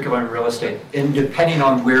about, particularly in real estate, and depending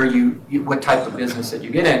on where what type of business that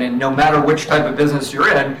you get in. And no matter which type of business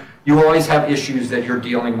you're in, you always have issues that you're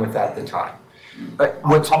dealing with at the time. But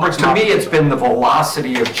to me, it's been the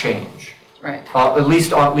velocity of change. Right. At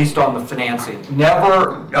least on the financing.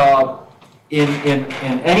 Never in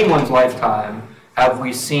anyone's lifetime have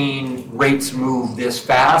we seen rates move this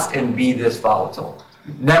fast and be this volatile.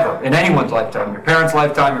 Never in anyone's lifetime. Your parents'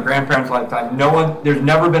 lifetime, your grandparents' lifetime. There's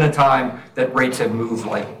never been a time that rates have moved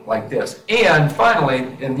like this. And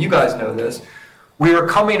finally, and you guys know this, we are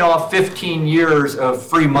coming off 15 years of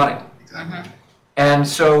free money. Mm-hmm. And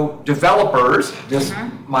so developers,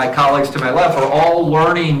 my colleagues to my left, are all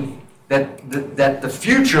learning that the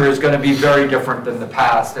future is going to be very different than the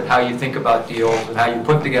past, and how you think about deals and how you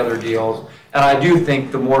put together deals. And I do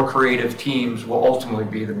think the more creative teams will ultimately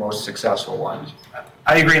be the most successful ones.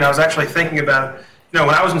 I agree, and I was actually thinking about, when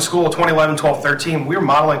I was in school, 2011, 12, 13, we were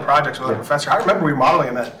modeling projects with a professor. I remember we were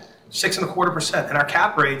modeling them at 6.25%, and our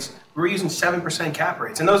cap rates, we were using 7% cap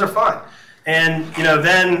rates, and those are fine. And,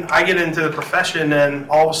 then I get into the profession, and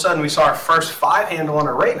all of a sudden we saw our first 5 handle on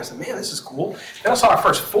our rate, and I said, man, this is cool. Then I saw our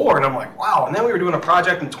first 4, and I'm like, wow. And then we were doing a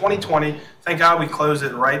project in 2020. Thank God we closed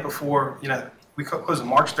it right before, we closed it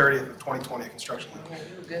March 30th of 2020 at construction.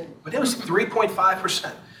 But it was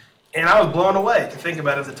 3.5%. And I was blown away to think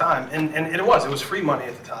about it at the time. And it was free money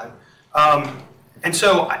at the time. And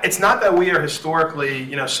so it's not that we are historically,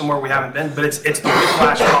 somewhere we haven't been, but it's the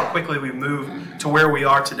whiplash of how quickly we moved to where we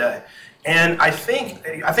are today. And I think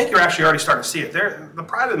you're actually already starting to see it. The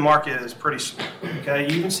private market is pretty small.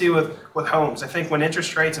 Okay, you can see with homes. I think when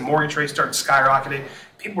interest rates and mortgage rates started skyrocketing,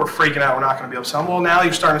 people were freaking out. We're not going to be able to sell them. Well, now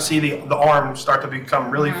you're starting to see the ARMs start to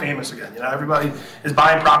become really famous again. Everybody is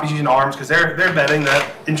buying properties using ARMs because they're betting that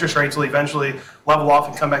interest rates will eventually level off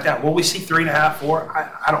and come back down. Will we see 3.5,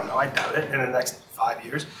 4? I don't know. I doubt it in the next 5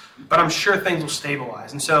 years, but I'm sure things will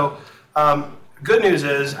stabilize. And so, good news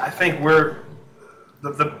is I think we're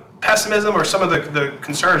the pessimism or some of the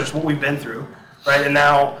concerns is what we've been through, right? And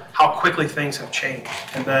now how quickly things have changed.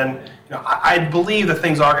 And then, I believe that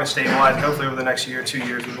things are going to stabilize. Hopefully over the next year, 2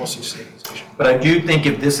 years, we will see stabilization. But I do think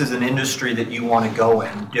if this is an industry that you want to go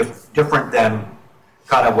in, different than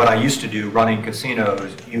kind of what I used to do running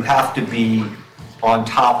casinos, you have to be on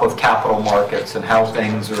top of capital markets and how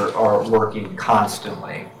things are working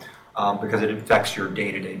constantly, because it affects your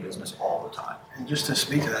day-to-day business all the time. And just to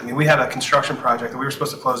speak to that, we had a construction project that we were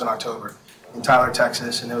supposed to close in October in Tyler,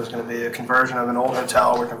 Texas, and it was going to be a conversion of an old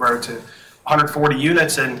hotel. We're converted to 140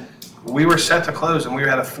 units, and we were set to close, and we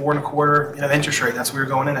had a 4.25% interest rate. That's what we were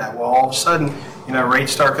going in at. Well, all of a sudden,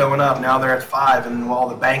 rates start going up. Now they're at 5%, and while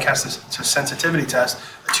the bank has to sensitivity test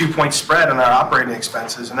a 2-point spread on our operating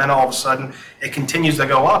expenses, and then all of a sudden it continues to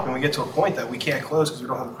go up, and we get to a point that we can't close because we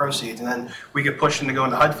don't have the proceeds, and then we get pushed into going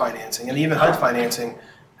to HUD financing, and even HUD financing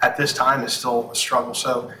at this time is still a struggle.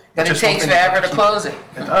 So, but it takes forever to close it.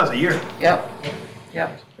 It does, a year. Yep.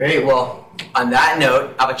 Great. Well, on that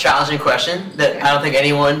note, I have a challenging question that I don't think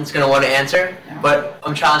anyone's going to want to answer, but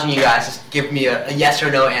I'm challenging you guys to give me a yes or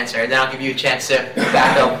no answer, and then I'll give you a chance to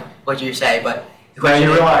back up what you say. But now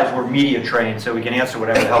you realize we're media trained, so we can answer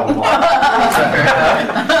whatever the hell we want. Fair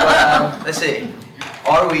enough. But, let's see.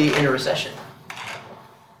 Are we in a recession?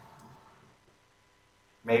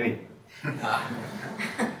 Maybe.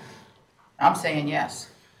 I'm saying yes.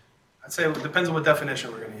 I'd say it depends on what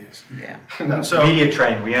definition we're going to use. Yeah. So media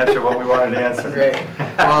trained. We answer what we wanted to answer. Great.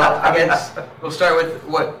 Well, I guess we'll start with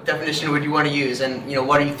what definition would you want to use, and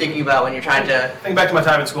what are you thinking about when you're trying to think back to my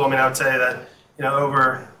time in school? I would say that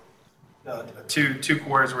over two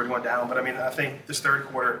quarters we're going down, but I think this third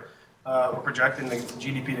quarter we're projecting the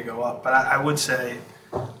GDP to go up. But I would say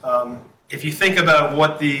if you think about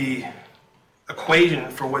what the equation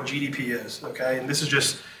for what GDP is, okay, and this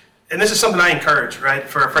is something I encourage, right,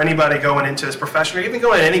 for anybody going into this profession or even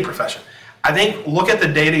going into any profession. I think look at the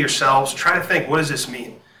data yourselves, try to think, what does this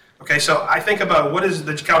mean? Okay, so I think about what is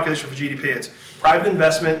the calculation for GDP. It's private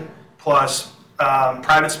investment plus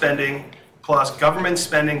private spending plus government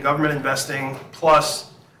spending, government investing,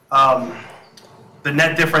 plus the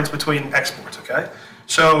net difference between exports, okay?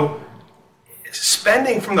 So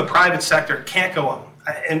spending from the private sector can't go up.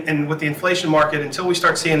 And with the inflation market, until we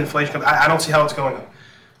start seeing inflation come, I don't see how it's going up.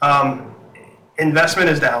 Investment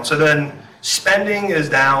is down. So then spending is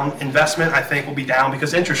down. Investment, I think, will be down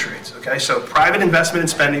because interest rates. Okay, so private investment and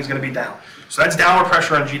spending is going to be down. So that's downward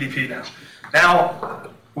pressure on GDP now. Now,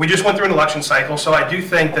 we just went through an election cycle, so I do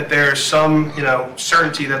think that there's some,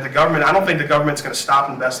 certainty that the government, I don't think the government's going to stop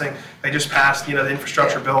investing. They just passed, the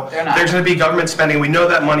infrastructure bill. There's going to be government spending. We know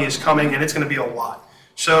that money is coming, and it's going to be a lot.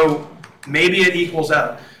 So maybe it equals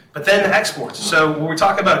out. But then the exports. So when we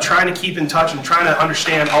talk about trying to keep in touch and trying to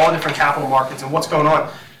understand all the different capital markets and what's going on,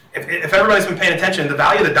 if everybody's been paying attention, the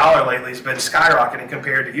value of the dollar lately has been skyrocketing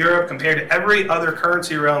compared to Europe, compared to every other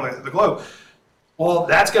currency around the globe. Well,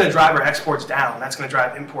 that's going to drive our exports down. That's going to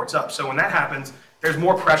drive imports up. So when that happens, there's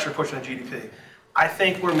more pressure pushing the GDP. I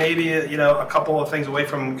think we're maybe, a couple of things away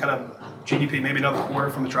from kind of GDP, maybe another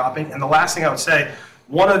quarter from dropping. And the last thing I would say,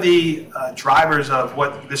 one of the drivers of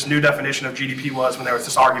what this new definition of GDP was when there was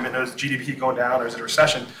this argument, is GDP going down or is it a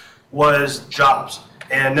recession, was jobs.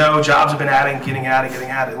 And no, jobs have been getting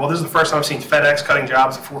added. Well, this is the first time I've seen FedEx cutting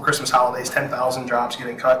jobs before Christmas holidays, 10,000 jobs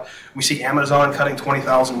getting cut. We see Amazon cutting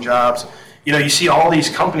 20,000 jobs. You see all these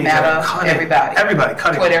companies that are cutting. Everybody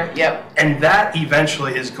cutting. Twitter, yep. And that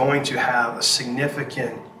eventually is going to have a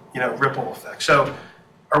significant, ripple effect. So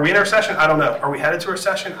are we in a recession? I don't know. Are we headed to a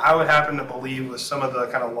recession? I would happen to believe with some of the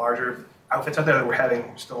kind of larger outfits out there that we're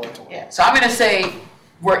heading still into one. Yeah. So I'm going to say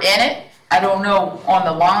we're in it. I don't know on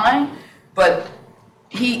the line, but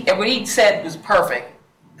what he said was perfect.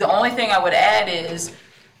 The only thing I would add is,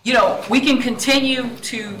 we can continue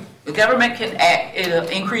to, the government can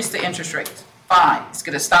increase the interest rates. Fine. It's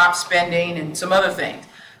going to stop spending and some other things.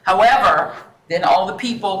 However, then all the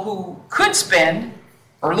people who could spend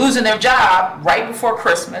are losing their job right before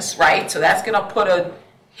Christmas, right? So that's going to put a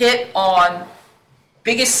hit on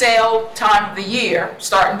biggest sale time of the year,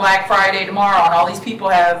 starting Black Friday tomorrow, and all these people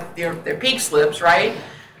have their pink slips, right?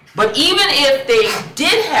 But even if they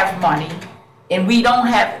did have money and we don't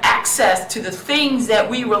have access to the things that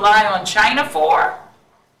we rely on China for,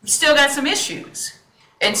 we still got some issues.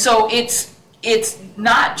 And so it's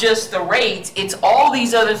not just the rates, it's all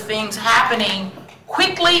these other things happening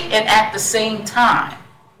quickly and at the same time,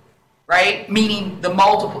 right? Meaning the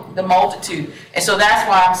multitude. And so that's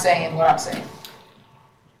why I'm saying what I'm saying.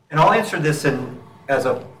 And I'll answer this as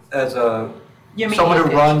a someone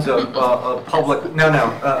who runs a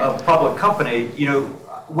public company.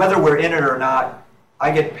 Whether we're in it or not,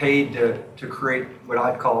 I get paid to create what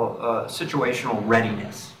I'd call situational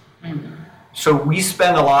readiness. Mm-hmm. So we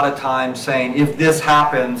spend a lot of time saying, if this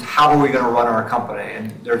happens, how are we going to run our company?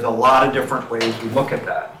 And there's a lot of different ways we look at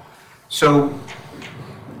that. So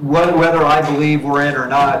whether I believe we're in or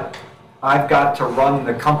not, I've got to run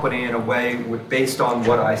the company in a way based on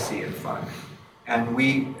what I see in front of me. And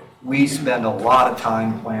we spend a lot of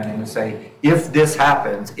time planning to say, if this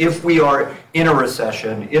happens, if we are in a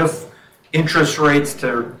recession, if interest rates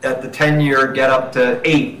at the 10-year get up to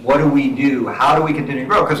 8, what do we do? How do we continue to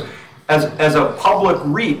grow? Because as a public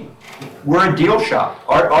REIT, we're a deal shop.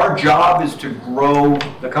 Our job is to grow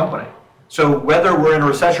the company. So whether we're in a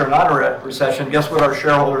recession or not in a recession, guess what our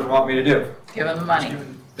shareholders want me to do? Give them the money.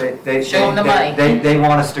 They show them the money. They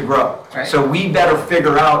want us to grow. Right. So we better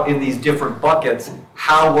figure out in these different buckets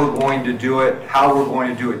how we're going to do it, how we're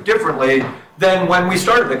going to do it differently than when we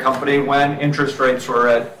started the company when interest rates were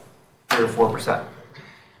at 3 or 4%.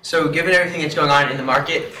 So given everything that's going on in the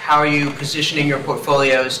market, how are you positioning your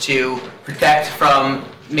portfolios to protect from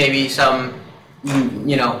maybe some,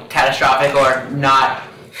 catastrophic or not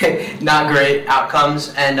great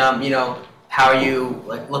outcomes? And, how are you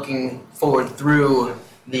looking forward through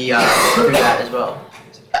through that as well?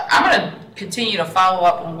 I'm going to continue to follow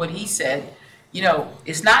up on what he said.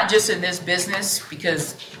 It's not just in this business,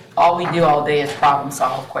 because all we do all day is problem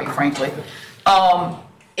solve, quite frankly.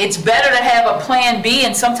 It's better to have a plan B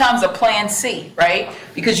and sometimes a plan C, right?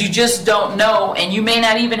 Because you just don't know, and you may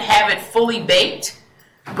not even have it fully baked,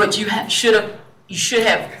 but you should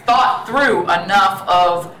have thought through enough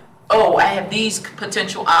of, I have these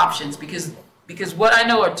potential options, because what I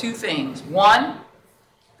know are two things. One,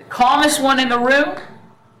 the calmest one in the room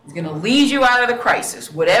is going to lead you out of the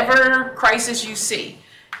crisis, whatever crisis you see.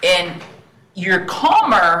 And you're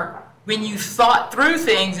calmer when you thought through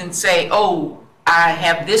things and say, I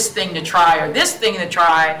have this thing to try or this thing to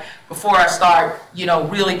try before I start,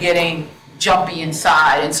 really getting jumpy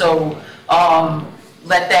inside. And so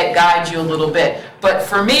let that guide you a little bit. But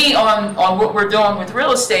for me, on what we're doing with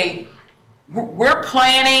real estate, we're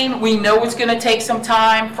planning. We know it's going to take some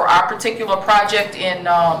time for our particular project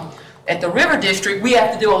at the River District. We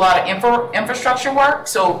have to do a lot of infrastructure work.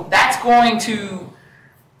 So that's going to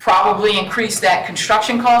probably increase that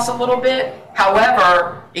construction cost a little bit.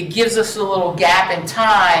 However, it gives us a little gap in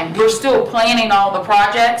time. We're still planning all the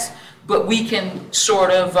projects, but we can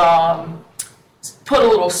sort of put a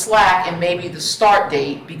little slack in maybe the start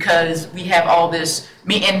date because we have all this,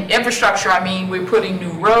 and infrastructure, I mean, we're putting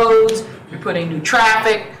new roads, we're putting new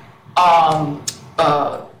traffic,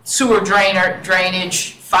 sewer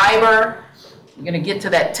drainage, fiber. I'm going to get to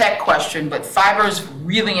that tech question, but fiber is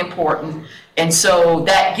really important. And so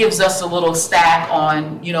that gives us a little stack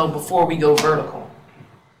on, before we go vertical.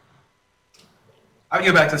 I would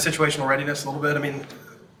go back to the situational readiness a little bit. I mean,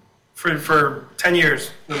 for 10 years,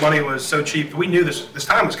 the money was so cheap. We knew this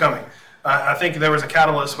time was coming. I think there was a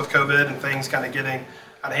catalyst with COVID and things kind of getting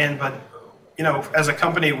out of hand. But, as a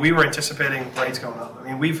company, we were anticipating rates going up.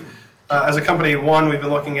 I mean, as a company, one, we've been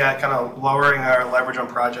looking at kind of lowering our leverage on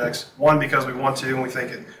projects. One, because we want to and we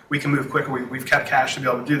think we can move quicker. We've kept cash to be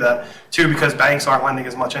able to do that. Two, because banks aren't lending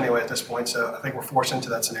as much anyway at this point. So I think we're forced into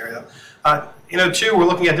that scenario. Two, we're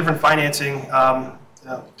looking at different financing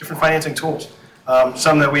tools.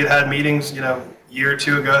 Some that we had meetings, a year or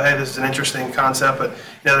two ago, hey, this is an interesting concept, but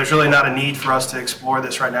there's really not a need for us to explore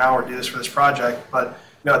this right now or do this for this project. But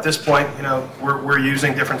at this point, we're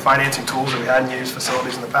using different financing tools that we hadn't used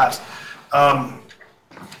facilities in the past.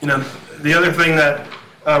 The other thing that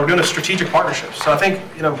we're doing is strategic partnerships. So I think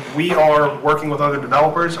we are working with other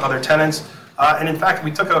developers, other tenants, and in fact,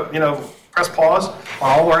 we took press pause on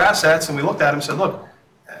all of our assets, and we looked at them and said, look,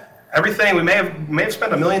 everything we may have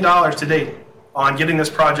spent $1 million to date on getting this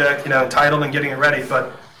project entitled and getting it ready,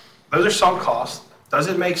 but those are sunk costs. Does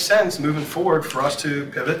it make sense moving forward for us to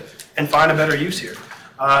pivot and find a better use here?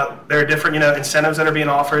 There are different incentives that are being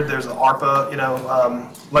offered. There's the ARPA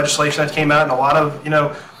legislation that came out, and a lot of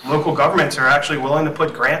local governments are actually willing to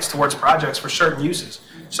put grants towards projects for certain uses.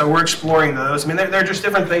 So we're exploring those. I mean, they're just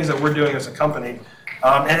different things that we're doing as a company.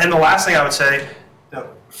 And the last thing I would say,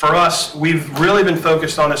 for us, we've really been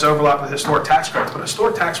focused on this overlap with historic tax credits, but a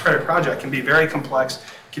historic tax credit project can be very complex,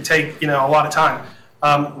 can take a lot of time.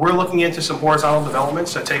 We're looking into some horizontal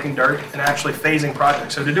developments, so taking dirt and actually phasing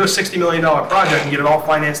projects. So to do a $60 million project and get it all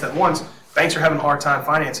financed at once, banks are having a hard time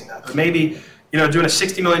financing that. But maybe doing a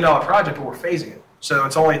 $60 million project, but we're phasing it. So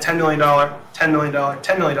it's only a $10 million, $10 million,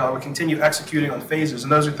 $10 million. We continue executing on phases,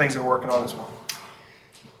 and those are things that we're working on as well.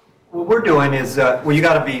 What we're doing is, you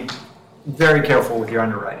got to be very careful with your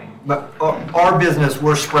underwriting. But our business,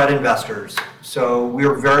 we're spread investors. So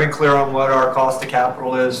we're very clear on what our cost of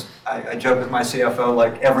capital is. I joke with my CFO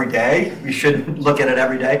like every day. We shouldn't look at it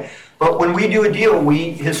every day. But when we do a deal,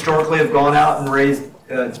 we historically have gone out and raised,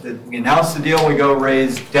 we announce the deal, we go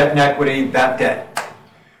raise debt and equity, that debt.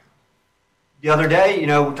 The other day,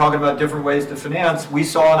 we're talking about different ways to finance. We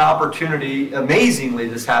saw an opportunity, amazingly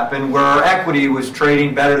this happened, where our equity was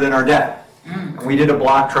trading better than our debt. And we did a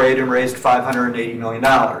block trade and raised $580 million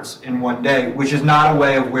in one day, which is not a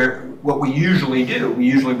way of what we usually do. We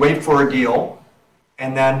usually wait for a deal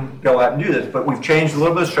and then go out and do this. But we've changed a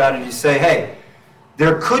little bit of strategy to say, hey,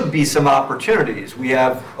 there could be some opportunities. We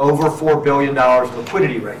have over $4 billion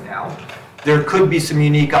liquidity right now. There could be some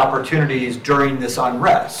unique opportunities during this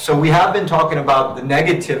unrest. So we have been talking about the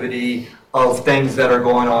negativity of things that are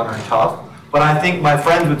going on are tough. But I think my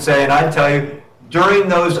friends would say, and I'd tell you, during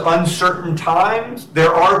those uncertain times,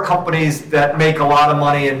 there are companies that make a lot of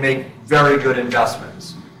money and make very good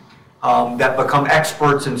investments that become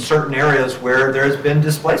experts in certain areas where there's been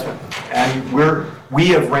displacement. And we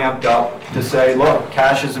have ramped up to say, look,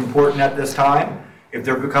 cash is important at this time. If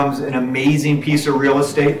there becomes an amazing piece of real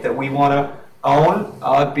estate that we want to own,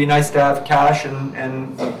 it'd be nice to have cash,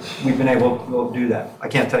 and we've been able to do that. I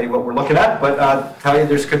can't tell you what we're looking at, but I'll tell you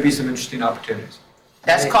there could be some interesting opportunities.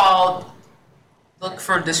 That's called look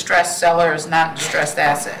for distressed sellers, not distressed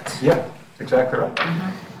assets. Yeah, exactly right.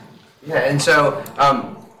 Yeah, and so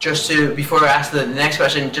before I ask the next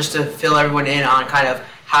question, just to fill everyone in on kind of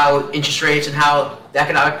how interest rates and how the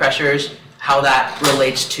economic pressures, how that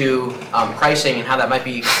relates to pricing and how that might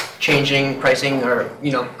be changing pricing or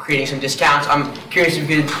creating some discounts. I'm curious if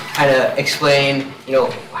you could kind of explain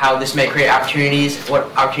how this may create opportunities.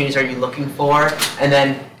 What opportunities are you looking for? And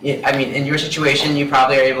then in your situation, you might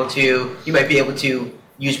be able to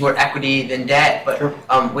use more equity than debt, but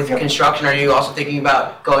with construction, are you also thinking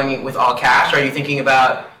about going with all cash? Or are you thinking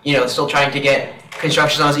about, still trying to get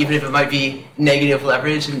construction loans, even if it might be negative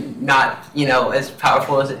leverage and not, as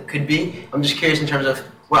powerful as it could be? I'm just curious in terms of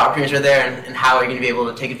what opportunities are there and how are you going to be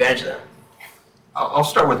able to take advantage of them? I'll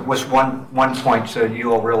start with one point so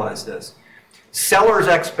you all realize this. Sellers'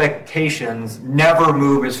 expectations never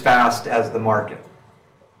move as fast as the market.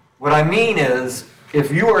 What I mean is,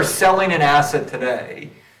 if you are selling an asset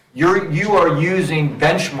today, you are using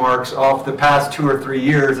benchmarks off the past 2 or 3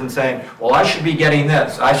 years and saying, well, I should be getting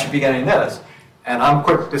this, I should be getting this. And I'm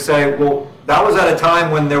quick to say, well, that was at a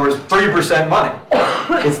time when there was 3% money.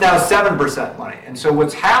 It's now 7% money. And so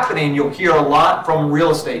what's happening, you'll hear a lot from real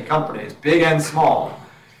estate companies, big and small,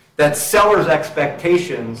 that sellers'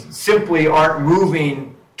 expectations simply aren't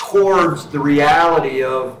moving towards the reality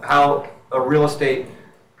of how a real estate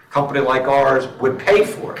company like ours would pay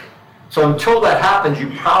for it. So until that happens,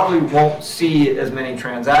 you probably won't see as many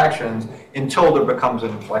transactions until there becomes an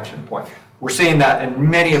inflection point. We're seeing that in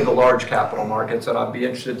many of the large capital markets, and I'd be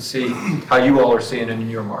interested to see how you all are seeing it in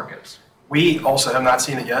your markets. We also have not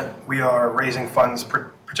seen it yet. We are raising funds,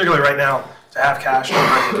 particularly right now, to have cash and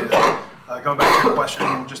ready to do that. Going back to your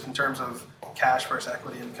question, just in terms of cash versus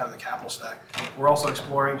equity and kind of the capital stack, we're also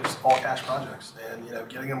exploring just all cash projects and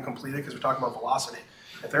getting them completed, because we're talking about velocity.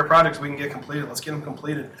 If there are projects we can get completed, let's get them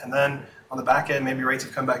completed. And then on the back end, maybe rates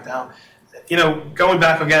have come back down. Going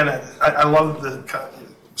back again, I love the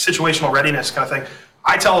situational readiness kind of thing.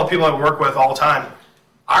 I tell the people I work with all the time,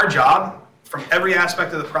 our job from every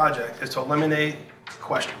aspect of the project is to eliminate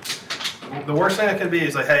questions. The worst thing that could be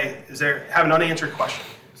is like, hey, have an unanswered question.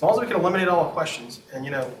 As long as we can eliminate all the questions and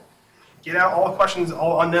get out all the questions,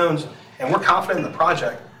 all unknowns, and we're confident in the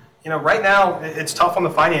project. Right now it's tough on the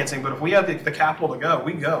financing, but if we have the capital to go,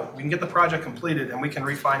 we go. We can get the project completed and we can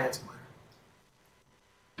refinance it later.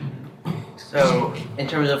 So, in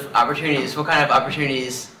terms of opportunities, what kind of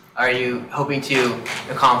opportunities are you hoping to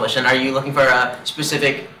accomplish? And are you looking for a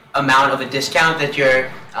specific amount of a discount that you're,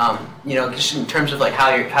 just in terms of like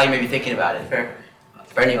how you may be thinking about it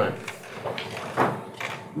for anyone?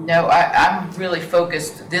 No, I'm really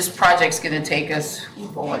focused. This project's going to take us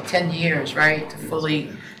 10 years, right, to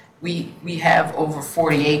fully. We have over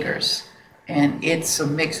 40 acres, and it's a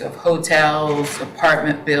mix of hotels,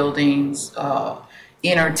 apartment buildings,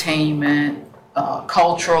 entertainment,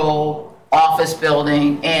 cultural, office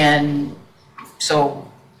building, and so,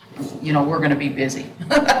 we're going to be busy.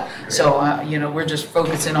 So, we're just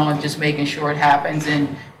focusing on just making sure it happens,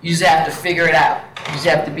 and you just have to figure it out. You just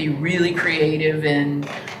have to be really creative and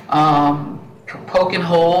poking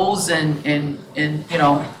holes and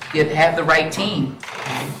have the right team.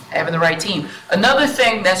 Having the right team. Another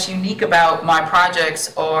thing that's unique about my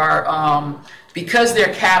projects are because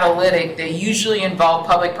they're catalytic, they usually involve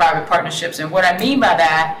public-private partnerships. And what I mean by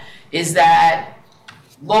that is that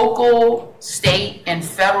local, state, and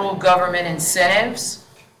federal government incentives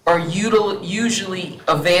are usually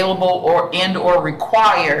available or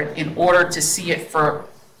required in order to see it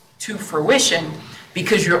to fruition,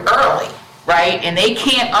 because you're early, right? And they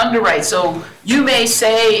can't underwrite. So you may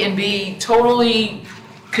say and be totally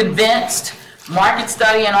convinced, market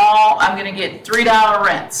study and all, I'm going to get $3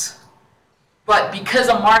 rents. But because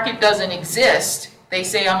a market doesn't exist, they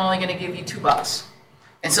say I'm only going to give you $2.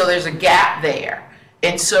 And so there's a gap there.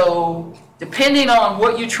 And so depending on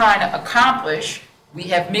what you're trying to accomplish, we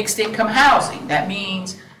have mixed income housing. That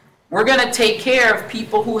means we're going to take care of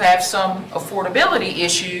people who have some affordability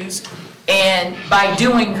issues, and by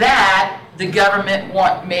doing that, the government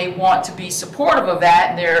may want to be supportive of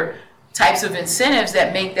that, and there are types of incentives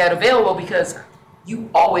that make that available, because you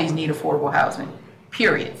always need affordable housing,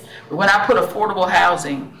 period. But when I put affordable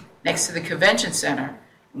housing next to the convention center,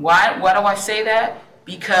 why do I say that?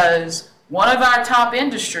 Because one of our top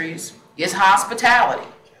industries is hospitality,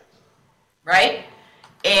 right?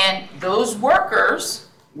 And those workers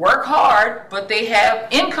work hard, but they have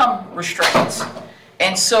income restraints.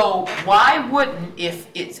 And so why wouldn't, if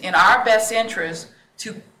it's in our best interest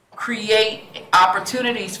to create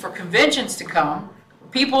opportunities for conventions to come,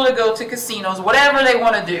 people to go to casinos, whatever they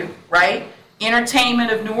want to do, right?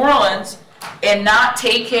 Entertainment of New Orleans, and not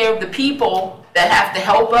take care of the people that have to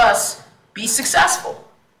help us be successful.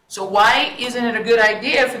 So why isn't it a good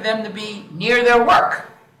idea for them to be near their work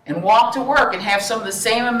and walk to work and have some of the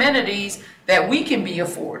same amenities that we can be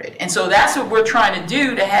afforded? And so that's what we're trying to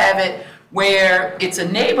do, to have it where it's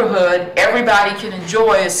a neighborhood everybody can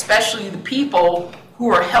enjoy, especially the people who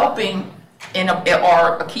are helping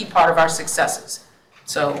are a key part of our successes.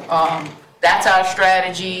 So that's our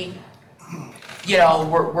strategy.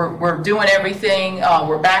 We're doing everything.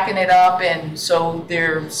 We're backing it up, and so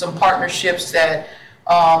there's some partnerships that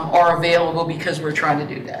are available because we're trying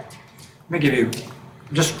to do that. Let me give you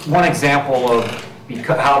just one example of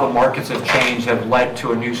how the markets have changed, have led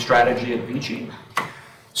to a new strategy at VICI.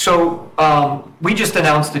 So we just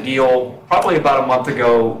announced a deal probably about a month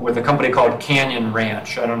ago with a company called Canyon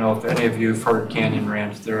Ranch. I don't know if any of you have heard Canyon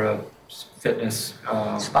Ranch. They're a fitness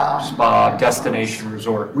spa destination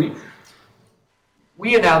resort.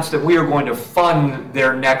 we announced that we are going to fund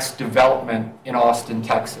their next development in Austin,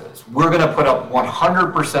 Texas. We're going to put up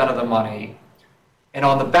 100% of the money, and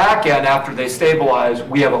on the back end, after they stabilize,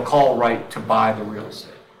 we have a call right to buy the real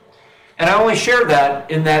estate. And I only share that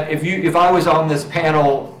in that if I was on this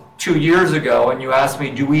panel 2 years ago and you asked me,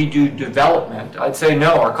 do we do development? I'd say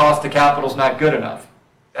no, our cost of capital is not good enough.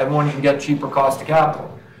 Everyone can get cheaper cost of capital.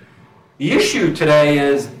 The issue today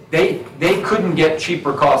is they couldn't get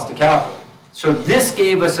cheaper cost of capital. So this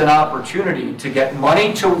gave us an opportunity to get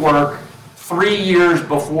money to work 3 years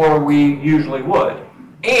before we usually would.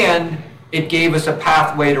 And it gave us a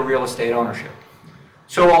pathway to real estate ownership.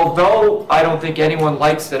 So although I don't think anyone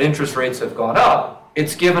likes that interest rates have gone up,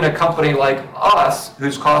 it's given a company like us,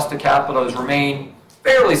 whose cost of capital has remained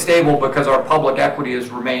fairly stable because our public equity has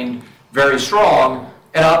remained very strong,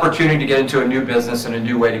 an opportunity to get into a new business and a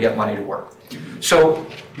new way to get money to work. So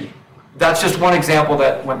that's just one example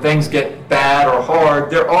that when things get bad or hard,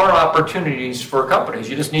 there are opportunities for companies.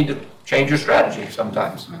 You just need to change your strategy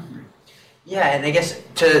sometimes. Yeah, and I guess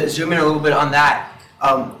to zoom in a little bit on that,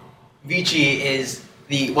 Vici is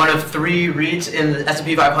one of 3 REITs in the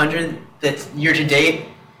S&P 500 that year to date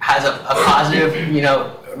has a positive,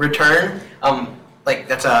 return.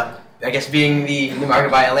 That's I guess being the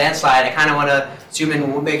market by a landslide. I kind of want to zoom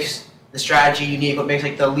in what makes the strategy unique, what makes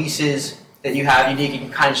the leases that you have unique,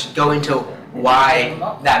 and kind of just go into why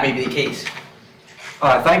that may be the case.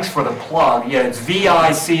 Thanks for the plug. Yeah, it's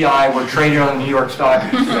VICI. We're traded on the New York Stock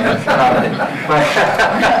Exchange.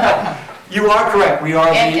 You are correct. We are.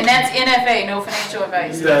 And that's NFA, no financial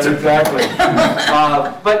advice. That's exactly.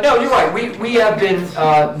 But no, you're right. We have been.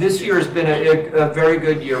 This year has been a very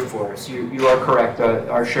good year for us. You are correct.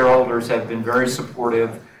 Our shareholders have been very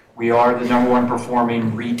supportive. We are the #1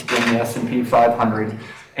 performing REIT in the S&P 500.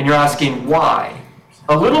 And you're asking why?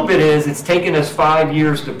 A little bit is it's taken us 5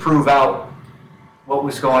 years to prove out what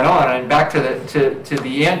was going on. And back to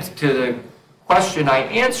the question I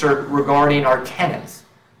answered regarding our tenants,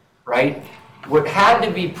 right? What had to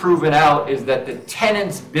be proven out is that the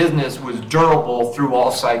tenants' business was durable through all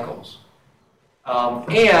cycles.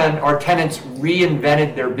 And our tenants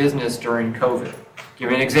reinvented their business during COVID. Give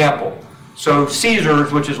you an example. So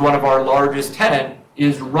Caesars, which is one of our largest tenants,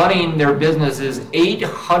 is running their businesses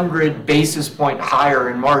 800 basis point higher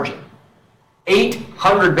in margin.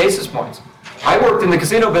 800 basis points. I worked in the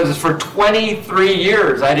casino business for 23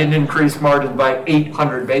 years. I didn't increase margins by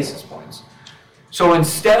 800 basis points. So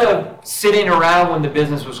instead of sitting around when the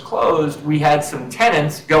business was closed, we had some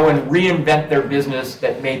tenants go and reinvent their business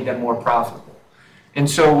that made them more profitable. And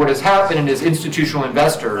so what has happened is institutional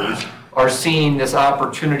investors are seeing this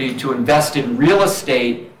opportunity to invest in real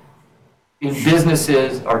estate in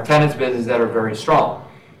businesses, our tenants' businesses that are very strong.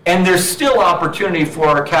 And there's still opportunity for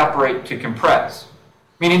our cap rate to compress.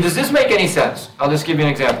 Meaning, does this make any sense? I'll just give you an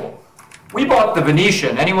example. We bought the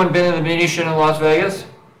Venetian. Anyone been in the Venetian in Las Vegas?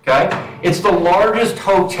 Okay. It's the largest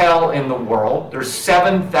hotel in the world. There's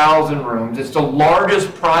 7,000 rooms. It's the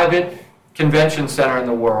largest private convention center in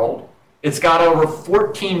the world. It's got over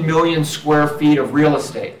 14 million square feet of real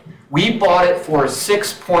estate. We bought it for a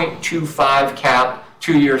 6.25 cap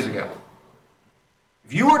 2 years ago.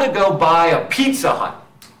 If you were to go buy a Pizza Hut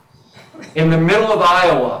in the middle of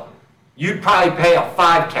Iowa, you'd probably pay a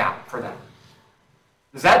 5 cap for that.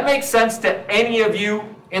 Does that make sense to any of you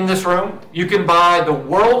in this room? You can buy the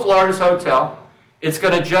world's largest hotel. It's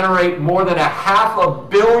going to generate more than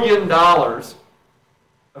 $500 million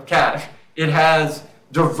of cash. It has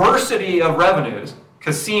diversity of revenues: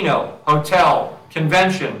 casino, hotel,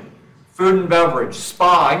 convention, food and beverage,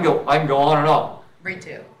 spa. I can go on and on.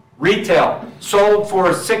 Retail, sold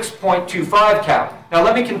for a 6.25 cap. Now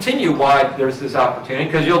let me continue why there's this opportunity,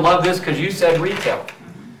 because you'll love this because you said retail.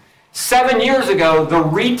 7 years ago, the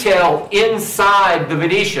retail inside the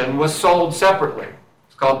Venetian was sold separately.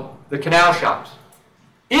 It's called the Canal Shops.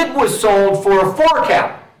 It was sold for a 4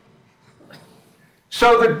 cap.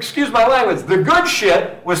 So, excuse my language, the good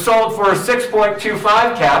shit was sold for a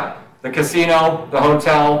 6.25 cap, the casino, the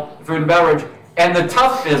hotel, the food and beverage, and the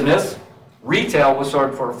tough business, retail, was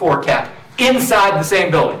sold for a 4 cap inside the same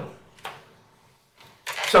building.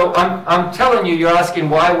 So I'm telling you, you're asking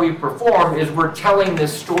why we perform, is we're telling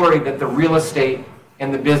this story that the real estate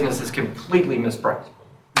and the business is completely mispriced.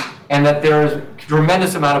 And that there is a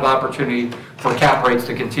tremendous amount of opportunity for cap rates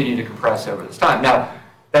to continue to compress over this time. Now,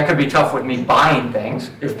 that could be tough with me buying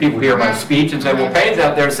things. If people hear my speech and say, well, Payne's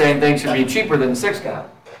out there saying things should be cheaper than 6 cap,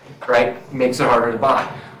 right? It makes it harder to buy.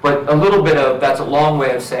 But a little bit of, that's a long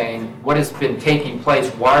way of saying what has been taking place.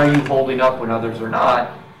 Why are you holding up when others are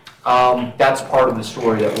not? That's part of the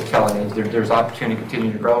story that we're telling is there's opportunity to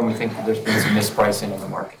continue to grow, and we think that there's been some mispricing in the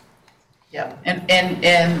market. Yeah, and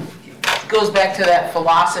it goes back to that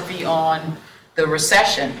philosophy on the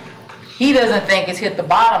recession. He doesn't think it's hit the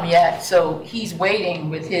bottom yet, so he's waiting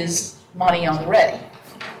with his money on the ready.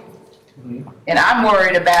 And I'm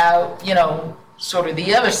worried about, sort of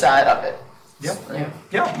the other side of it.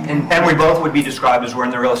 Yeah. And we both would be described as we're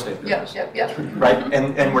in the real estate business. Yeah. Right?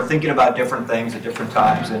 And we're thinking about different things at different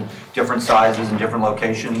times and different sizes and different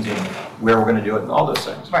locations and where we're going to do it and all those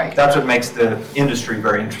things. Right. That's what makes the industry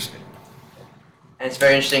very interesting. And it's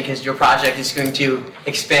very interesting because your project is going to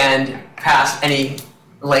expand past any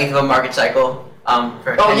length of a market cycle.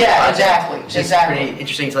 For any project, exactly. Which is pretty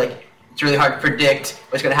interesting. It's really hard to predict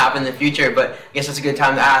what's going to happen in the future, but I guess that's a good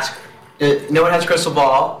time to ask. No one has a crystal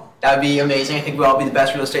ball. That would be amazing. I think we'd all be the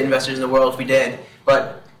best real estate investors in the world if we did.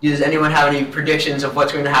 But does anyone have any predictions of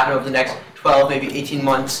what's going to happen over the next 12, maybe 18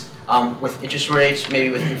 months with interest rates,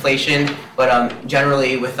 maybe with inflation, but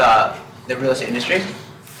generally with the real estate industry?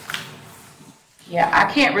 Yeah,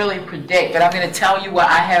 I can't really predict, but I'm going to tell you what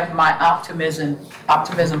I have my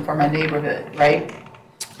optimism for my neighborhood, right?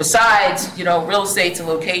 Besides, real estate's a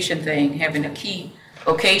location thing, having a key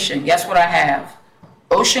location. Guess what I have?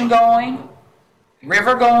 Ocean going,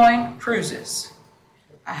 river going, cruises.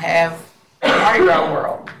 I have Mardi Gras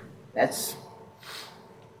World. That's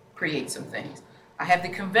create some things. I have the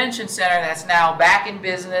convention center that's now back in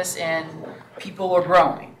business and people are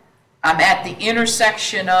growing. I'm at the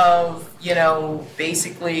intersection of,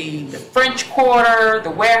 basically the French Quarter, the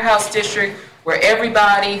warehouse district, where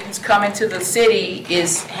everybody who's coming to the city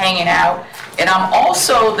is hanging out. And I'm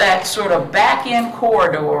also that sort of back-end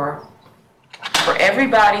corridor for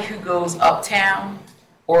everybody who goes uptown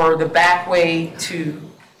or the back way to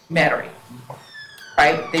Metairie,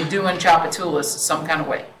 right? They do in Tchoupitoulas some kind of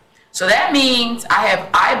way. So that means I have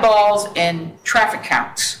eyeballs and traffic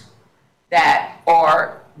counts that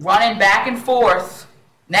are running back and forth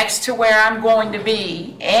next to where I'm going to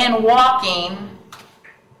be and walking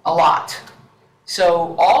a lot.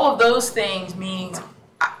 So all of those things means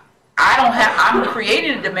I'm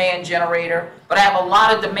creating a demand generator, but I have a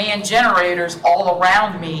lot of demand generators all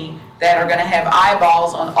around me that are going to have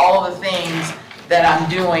eyeballs on all the things that I'm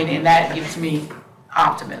doing, and that gives me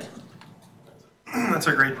optimism. That's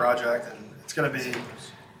a great project, and it's going to be,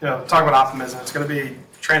 talking about optimism, it's going to be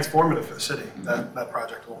transformative for the city, that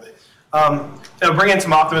project will be. Bring in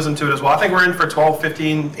some optimism to it as well. I think we're in for 12,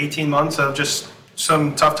 15, 18 months of just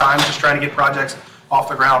some tough times, just trying to get projects off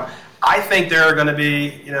the ground. I think there are going to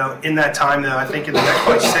be, in that time though, I think in the next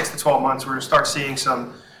probably 6 to 12 months, we're going to start seeing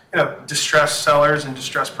some, distressed sellers and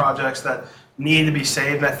distressed projects that need to be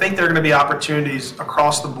saved. And I think there are going to be opportunities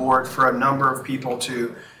across the board for a number of people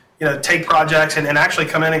to, take projects and actually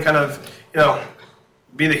come in and kind of,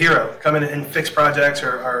 be the hero, come in and fix projects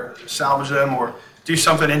or salvage them or do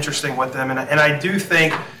something interesting with them. And I do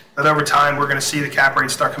think that over time we're going to see the cap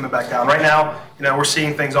rates start coming back down. Right now, we're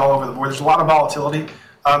seeing things all over the board. There's a lot of volatility,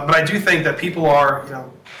 but I do think that people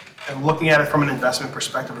are, and looking at it from an investment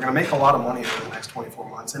perspective, we're going to make a lot of money over the next 24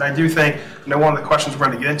 months. And I do think, one of the questions we're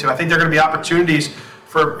going to get into, I think there are going to be opportunities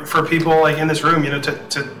for people like in this room,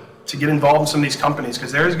 to get involved in some of these companies,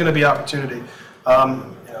 because there is going to be opportunity.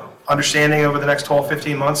 Understanding over the next 12,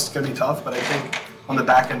 15 months, it's going to be tough, but I think on the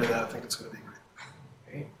back end of that, I think it's going to be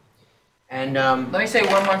great. And let me say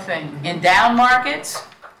one more thing. In down markets,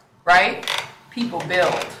 right, people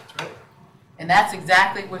build. And that's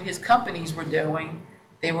exactly what his companies were doing.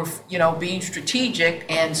 They were, being strategic,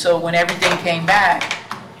 and so when everything came back,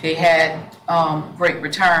 they had great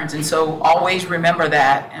returns. And so always remember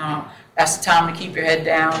that. That's the time to keep your head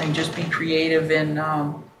down and just be creative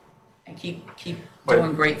and keep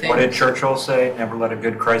doing great things. What did Churchill say? Never let a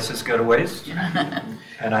good crisis go to waste.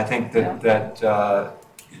 And I think that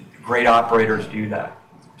great operators do that.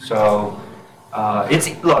 So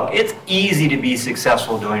it's easy to be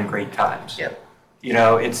successful during great times. Yep.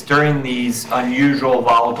 It's during these unusual,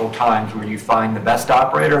 volatile times where you find the best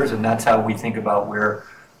operators, and that's how we think about where,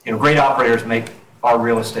 great operators make our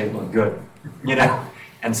real estate look good,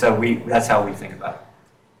 and so that's how we think about it.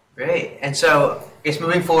 Great. And so, I guess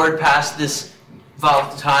moving forward past this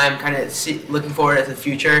volatile time, kind of looking forward at the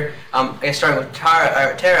future, I guess starting with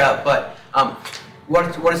Tara, but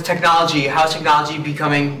what is technology? How is technology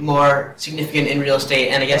becoming more significant in real estate?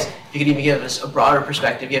 And I guess you could even give us a broader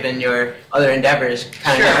perspective, given your other endeavors,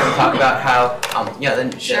 kind of talk about how,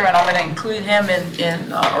 Sure, and I'm going to include him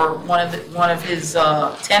in or one of his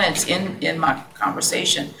tenants in my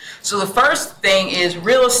conversation. So the first thing is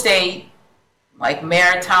real estate, like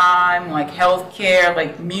maritime, like healthcare,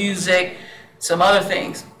 like music, some other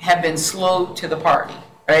things have been slow to the party,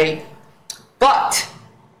 right? But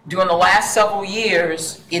during the last several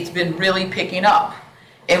years, it's been really picking up.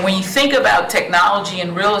 And when you think about technology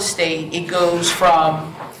in real estate, it goes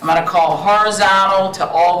from, I'm going to call horizontal to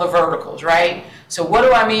all the verticals, right? So what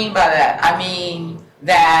do I mean by that? I mean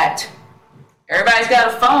that everybody's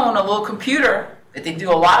got a phone, a little computer that they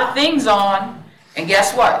do a lot of things on, and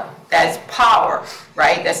guess what? That's power,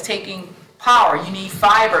 right? That's taking power. You need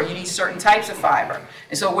fiber. You need certain types of fiber.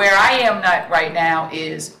 And so where I am not right now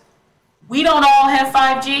is we don't all have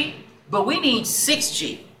 5G, but we need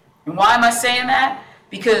 6G. And why am I saying that?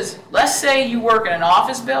 Because let's say you work in an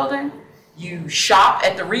office building, you shop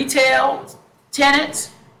at the retail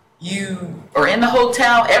tenants, you are in the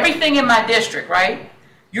hotel, everything in my district, right?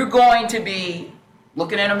 You're going to be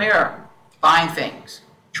looking in a mirror, buying things,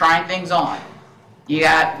 trying things on. You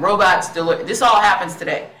got robots this all happens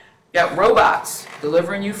today. You got robots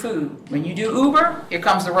delivering you food. When you do Uber, here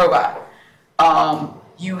comes the robot.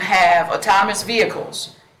 You have autonomous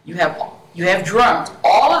vehicles. You have drones.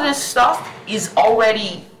 All of this stuff is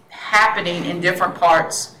already happening in different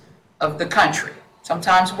parts of the country,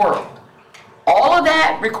 sometimes world. All of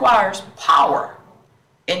that requires power.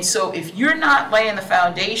 And so if you're not laying the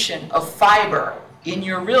foundation of fiber in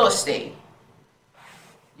your real estate,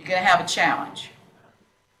 you're going to have a challenge.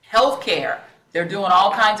 Healthcare, they're doing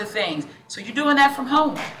all kinds of things. So you're doing that from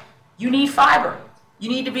home. You need fiber. You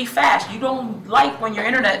need to be fast. You don't like when your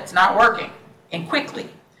internet's not working, and quickly.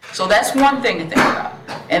 So that's one thing to think about.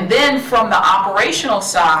 And then from the operational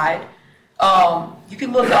side, you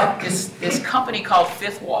can look up this company called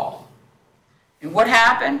Fifth Wall. And what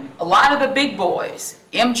happened? A lot of the big boys,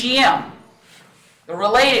 MGM, the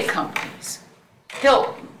related companies,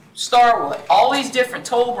 Hilton, Starwood, all these different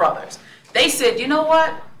Toll Brothers, they said, you know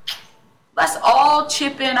what? Let's all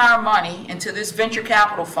chip in our money into this venture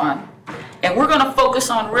capital fund, and we're going to focus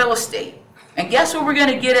on real estate. And guess what we're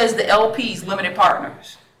going to get as the LPs, limited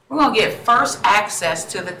partners? We're going to get first access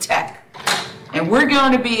to the tech. And we're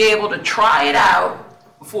going to be able to try it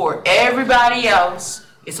out before everybody else.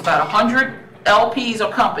 It's about 100 LPs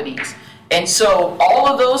or companies. And so all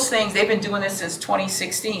of those things, they've been doing this since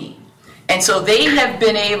 2016. And so they have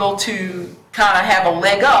been able to kind of have a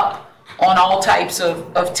leg up on all types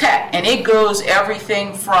of tech. And it goes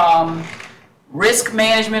everything from risk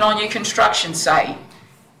management on your construction site,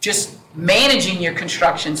 just managing your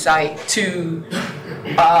construction site, to,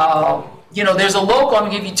 there's a local, I'm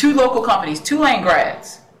going to give you two local companies, Tulane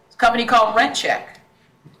grads. It's a company called Rent Check.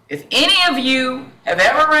 If any of you have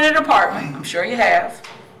ever rented an apartment, I'm sure you have,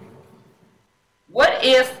 what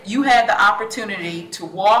if you had the opportunity to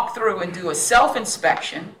walk through and do a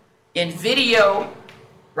self-inspection in video,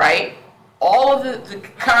 right? All of the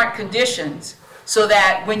current conditions, so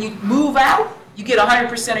that when you move out, you get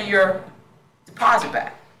 100% of your deposit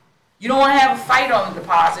back. You don't want to have a fight on the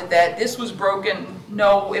deposit that this was broken.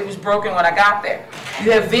 No, it was broken when I got there. You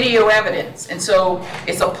have video evidence. And so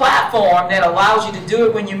it's a platform that allows you to do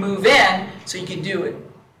it when you move in, so you can do it.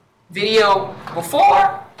 Video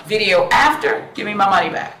before, video after, give me my money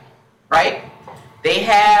back, right? They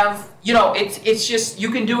have, it's just, you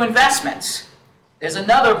can do investments. There's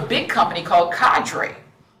another big company called Cadre.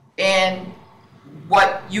 And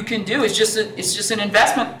what you can do is it's just an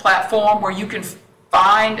investment platform where you can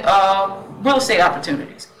find real estate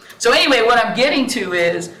opportunities. So anyway, what I'm getting to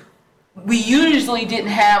is we usually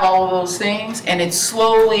didn't have all of those things, and it's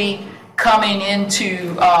slowly coming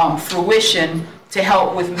into fruition to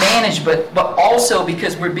help with management, but also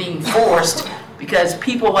because we're being forced, because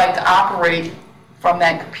people like to operate from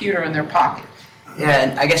that computer in their pocket. Yeah,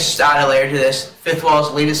 and I guess just to add a layer to this, Fifth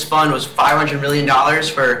Wall's latest fund was $500 million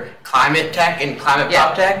for climate tech and climate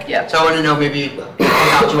prop tech. Yeah. So I want to know, maybe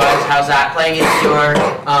technology-wise, how's that playing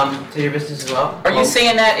into your business as well? Are you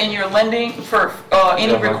saying that in your lending for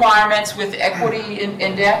any requirements with equity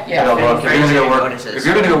in debt? Yeah. Look, if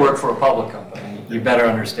you're going to go work for a public company, you better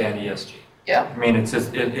understand ESG. Yeah. I mean, it's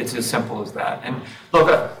as simple as that. And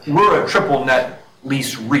look, we're a triple net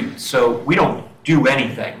lease REIT, so we don't do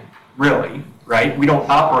anything, really, right? We don't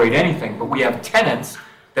operate anything, but we have tenants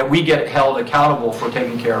that we get held accountable for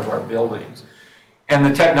taking care of our buildings. And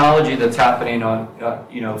the technology that's happening on,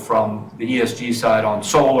 from the ESG side on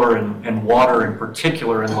solar and water in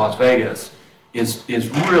particular in Las Vegas is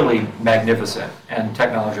really magnificent, and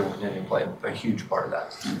technology will continue to play a huge part of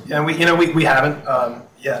that. Yeah, we haven't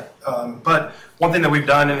yet, but one thing that we've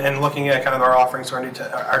done, and looking at kind of our offerings to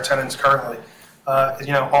our tenants currently, is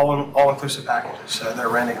all-inclusive packages. So their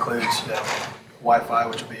rent includes Wi-Fi,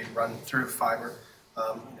 which will be run through fiber.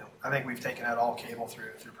 I think we've taken out all cable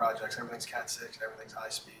through projects. Everything's Cat 6, everything's high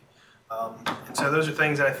speed, and so those are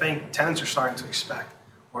things that I think tenants are starting to expect,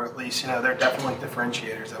 or at least they're definitely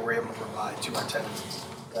differentiators that we're able to provide to our tenants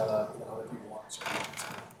that other people want.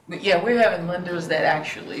 Yeah, we're having lenders that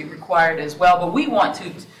actually require it as well, but we want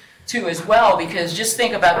to as well, because just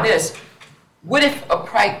think about this. What if a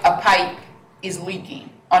pipe is leaking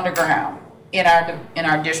underground in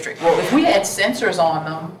our district? Well, if we had sensors on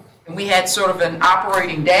them and we had sort of an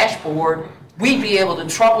operating dashboard, we'd be able to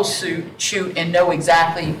troubleshoot and know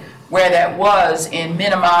exactly where that was and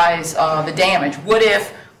minimize the damage. What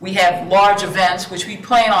if we have large events, which we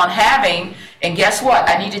plan on having, and guess what?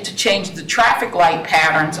 I needed to change the traffic light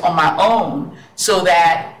patterns on my own so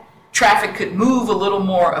that traffic could move a little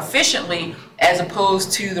more efficiently as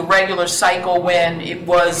opposed to the regular cycle when it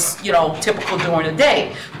was, typical during the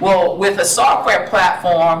day. Well, with a software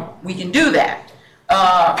platform, we can do that.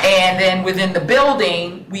 And then within the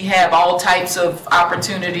building, we have all types of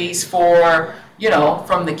opportunities for,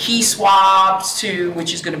 from the key swabs to,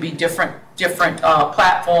 which is going to be different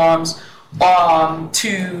platforms,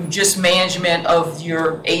 to just management of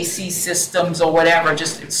your AC systems or whatever,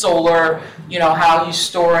 just solar, how you're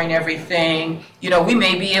storing everything. We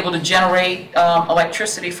may be able to generate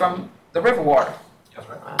electricity from the river water.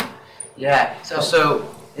 Yeah.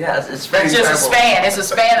 So yeah, it's very That's just incredible. a span. It's a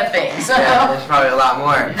span of things. Yeah, there's probably a lot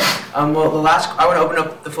more. Well, I want to open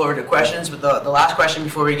up the floor to questions, but the last question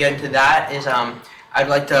before we get into that is, I'd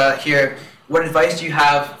like to hear, what advice do you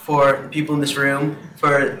have for the people in this room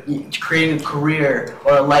for creating a career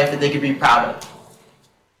or a life that they could be proud of?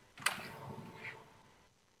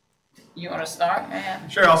 You want to start, man?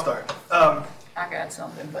 Sure, I'll start. I got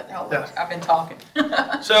something, but Yeah. I've been talking.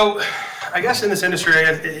 So, I guess in this industry,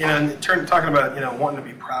 talking about wanting to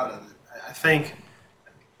be proud of it, I think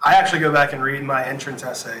I actually go back and read my entrance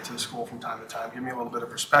essay to the school from time to time, give me a little bit of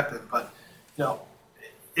perspective. But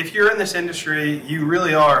if you're in this industry, you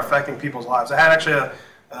really are affecting people's lives. I had actually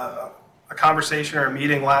a conversation or a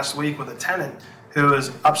meeting last week with a tenant who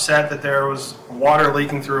was upset that there was water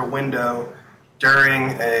leaking through a window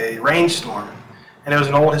during a rainstorm. And it was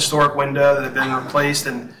an old historic window that had been replaced,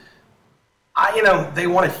 and they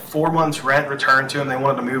wanted 4 months rent returned to them. They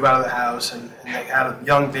wanted to move out of the house, and they had a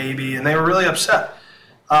young baby, and they were really upset.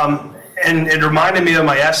 And it reminded me of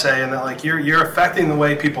my essay, and that you're affecting the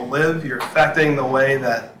way people live. You're affecting the way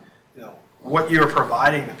that what you're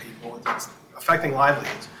providing to people. It's affecting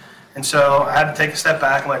livelihoods. And so I had to take a step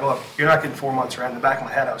back and look, you're not getting 4 months rent. In the back of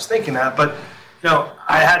my head, I was thinking that, but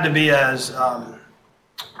I had to be as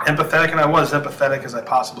empathetic, and I was empathetic as I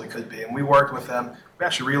possibly could be. And we worked with them. We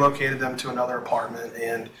actually relocated them to another apartment,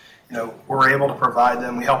 and we were able to provide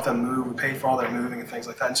them. We helped them move. We paid for all their moving and things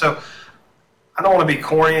like that. And so I don't want to be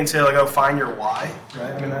corny and say go find your why,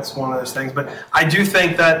 right? I mean, that's one of those things. But I do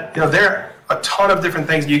think that there are a ton of different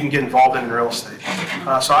things that you can get involved in real estate.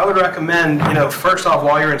 So I would recommend, first off,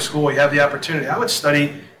 while you're in school, you have the opportunity. I would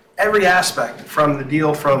study every aspect from the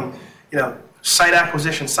deal from, site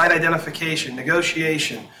acquisition, site identification,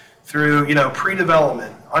 negotiation, through,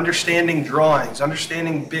 pre-development, understanding drawings,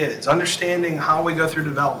 understanding bids, understanding how we go through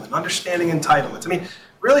development, understanding entitlements. I mean,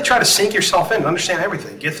 really try to sink yourself in, understand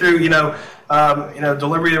everything. Get through,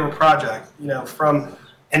 delivery of a project,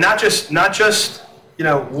 and not just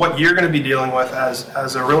what you're going to be dealing with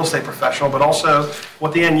as a real estate professional, but also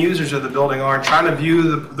what the end users of the building are, and trying to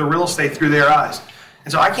view the real estate through their eyes.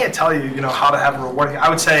 And so I can't tell you, how to have a rewarding. I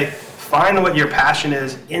would say find what your passion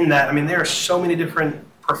is in that. I mean, there are so many different,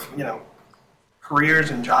 careers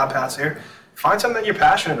and job paths here. Find something that you're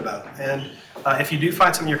passionate about, and if you do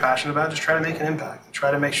find something you're passionate about, just try to make an impact.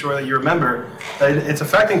 Try to make sure that you remember that it's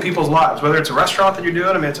affecting people's lives. Whether it's a restaurant that you're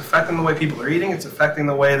doing, I mean, it's affecting the way people are eating. It's affecting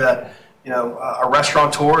the way that a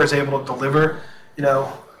restaurateur is able to deliver,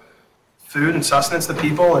 food and sustenance to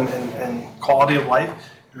people and quality of life.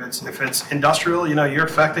 If it's industrial, you're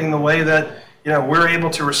affecting the way that we're able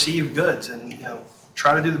to receive goods, and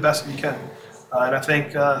try to do the best that you can. And I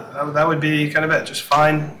think that would be kind of it. Just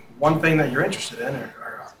find one thing that you're interested in, and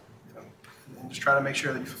just try to make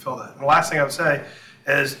sure that you fulfill that. And the last thing I would say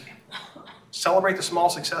is celebrate the small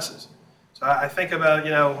successes. So I think about,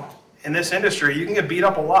 in this industry, you can get beat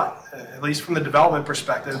up a lot, at least from the development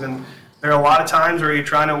perspective. And there are a lot of times where you're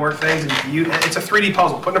trying to work things, and it's a 3D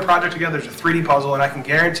puzzle. Putting a project together is a 3D puzzle, and I can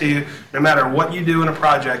guarantee you, no matter what you do in a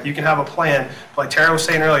project, you can have a plan. Like Tara was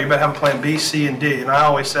saying earlier, you better have a plan B, C, and D. And I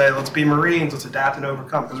always say, let's be Marines, let's adapt and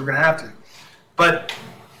overcome, because we're going to have to. But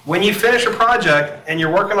when you finish a project and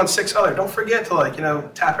you're working on 6 other, don't forget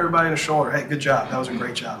to tap everybody on the shoulder. Hey, good job. That was a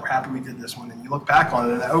great job. We're happy we did this one. And you look back on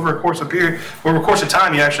it, and over a course of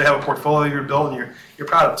time, you actually have a portfolio you're building. You're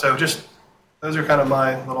proud of it. So just those are kind of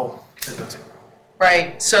my little tidbits.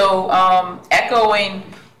 Right. So echoing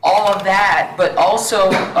all of that, but also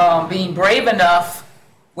being brave enough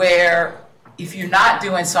where if you're not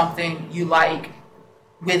doing something you like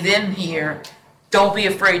within here, don't be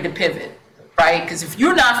afraid to pivot, right? Because if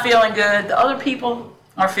you're not feeling good, the other people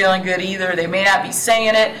aren't feeling good either. They may not be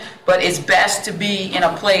saying it, but it's best to be in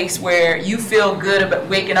a place where you feel good about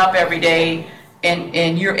waking up every day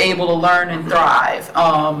and you're able to learn and thrive.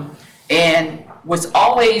 And what's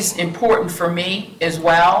always important for me as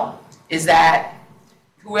well is that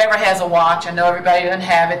whoever has a watch, I know everybody doesn't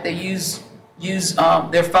have it, they use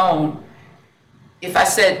their phone. If I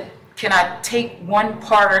said, can I take one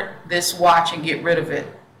part of this watch and get rid of it,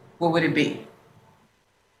 what would it be?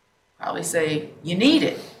 Probably say, you need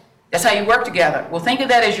it. That's how you work together. Well, think of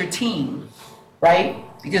that as your team, right?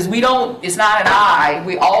 Because it's not an I,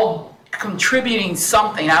 we all contributing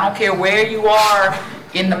something. I don't care where you are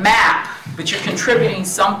in the map, but you're contributing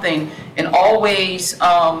something, and always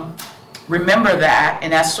remember that.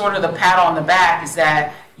 And that's sort of the pat on the back, is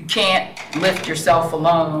that you can't lift yourself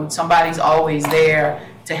alone. Somebody's always there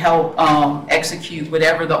to help execute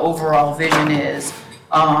whatever the overall vision is,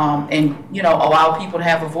 and allow people to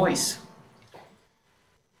have a voice.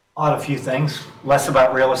 On a few things, less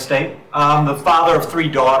about real estate. The father of 3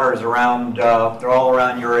 daughters around, they're all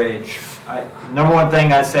around your age. Number one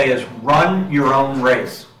thing I say is run your own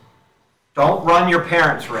race. Don't run your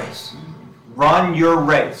parents' race. Run your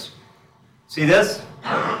race. See this?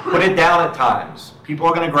 Put it down at times. People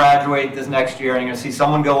are going to graduate this next year, and you're going to see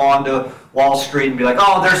someone go on to Wall Street and be like,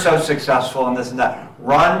 oh, they're so successful and this and that.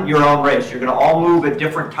 Run your own race. You're going to all move at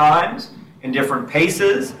different times, in different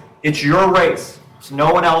paces. It's your race. It's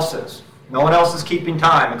no one else's. No one else is keeping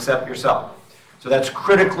time except yourself. So that's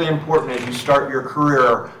critically important as you start your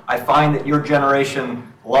career. I find that your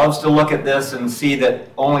generation loves to look at this and see that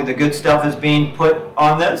only the good stuff is being put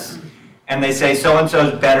on this. And they say, so-and-so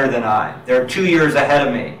is better than I. They're 2 years ahead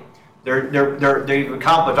of me. They've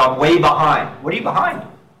accomplished. I'm way behind. What are you behind?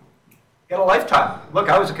 You got a lifetime. Look,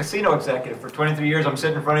 I was a casino executive for 23 years. I'm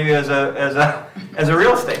sitting in front of you as a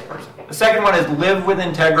real estate person. The second one is live with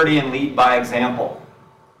integrity and lead by example.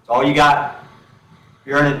 It's all you got. If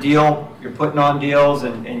you're in a deal, you're putting on deals,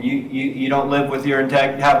 and you don't live with your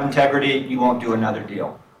have integrity, you won't do another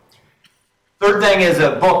deal. Third thing is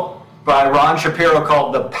a book by Ron Shapiro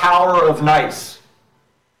called The Power of Nice.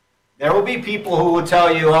 There will be people who will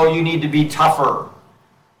tell you, oh, you need to be tougher.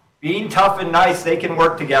 Being tough and nice, they can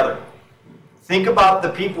work together. Think about the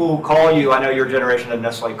people who call you. I know your generation doesn't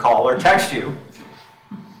necessarily call or text you.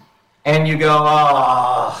 And you go,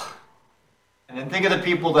 ah. And then think of the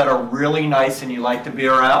people that are really nice and you like to be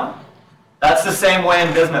around. That's the same way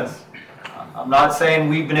in business. I'm not saying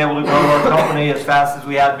we've been able to grow our company as fast as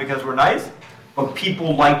we have because we're nice, but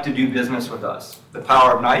people like to do business with us. The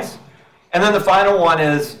power of nice. And then the final one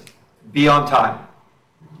is be on time.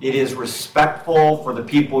 It is respectful for the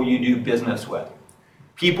people you do business with.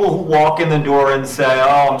 People who walk in the door and say,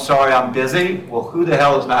 oh, I'm sorry, I'm busy. Well, who the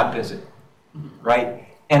hell is not busy, right?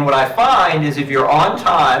 And what I find is if you're on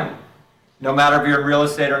time, no matter if you're in real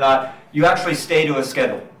estate or not, you actually stay to a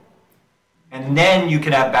schedule. And then you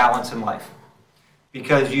can have balance in life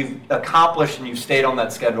because you've accomplished and you've stayed on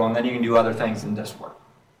that schedule, and then you can do other things than just work.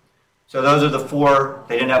 So those are the 4.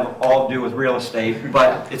 They didn't have all to do with real estate,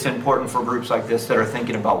 but it's important for groups like this that are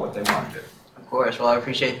thinking about what they want to do. Of course. Well, I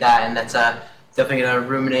appreciate that, and that's definitely going to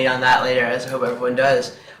ruminate on that later, as I hope everyone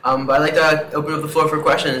does. But I'd like to open up the floor for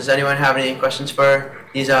questions. Does anyone have any questions for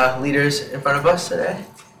these leaders in front of us today?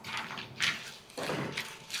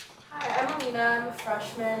 Hi, I'm Alina. I'm a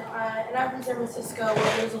freshman, and I'm from San Francisco,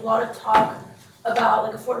 where there's a lot of talk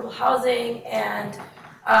about affordable housing and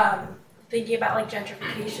thinking about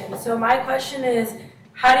gentrification. So my question is,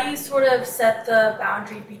 how do you sort of set the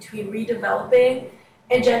boundary between redeveloping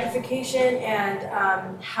and gentrification,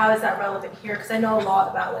 and how is that relevant here? Because I know a lot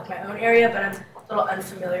about my own area, but I'm a little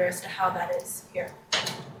unfamiliar as to how that is here.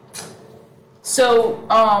 So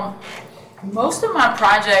most of my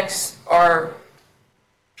projects are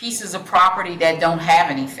pieces of property that don't have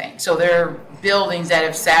anything. So they're buildings that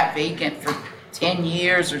have sat vacant for 10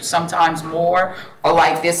 years or sometimes more, or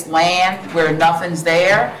like this land where nothing's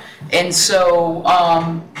there. And so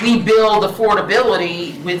we build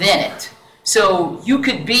affordability within it. So you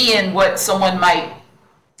could be in what someone might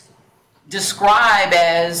describe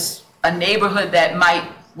as a neighborhood that might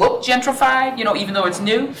look gentrified, even though it's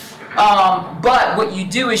new. But what you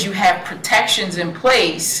do is you have protections in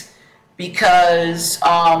place because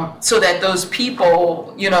so that those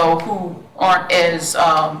people, who aren't as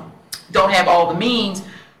don't have all the means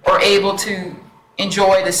are able to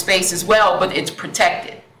enjoy the space as well, but it's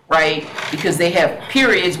protected, right? Because they have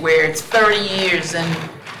periods where it's 30 years and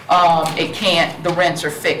the rents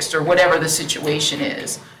are fixed or whatever the situation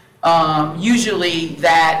is. Usually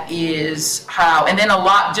that is how, and then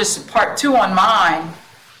just part 2 on mine,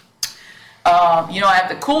 I have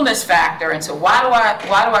the coolness factor, and so why do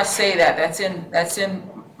I say that? That's in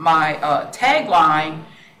my tagline,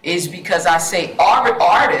 is because I say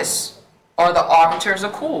artists are the arbiters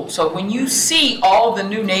of cool. So when you see all the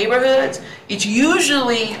new neighborhoods, it's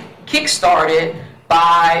usually kickstarted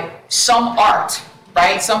by some art,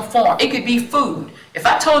 right? Some form. It could be food. If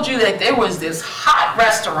I told you that there was this hot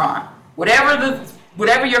restaurant,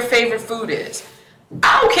 whatever your favorite food is,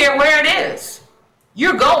 I don't care where it is,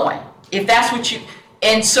 you're going. If that's what you,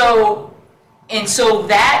 and so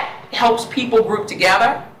that helps people group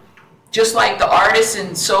together, just like the artists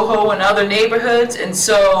in Soho and other neighborhoods. And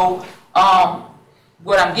so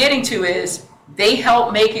what I'm getting to is they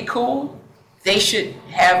help make it cool. They should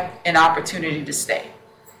have an opportunity to stay.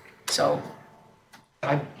 So.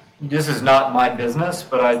 This is not my business,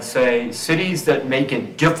 but I'd say cities that make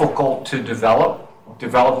it difficult to develop,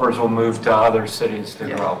 developers will move to other cities to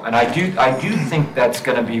grow. And I do think that's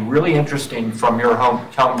going to be really interesting from your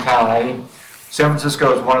hometown. I think San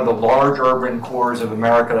Francisco is one of the large urban cores of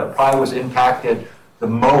America that probably was impacted the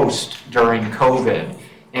most during COVID.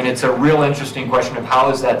 And it's a real interesting question of how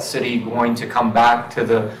is that city going to come back to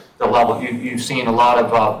the level. You've seen a lot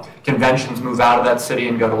of conventions move out of that city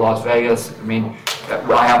and go to Las Vegas. I mean,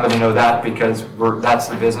 I happen to know that because that's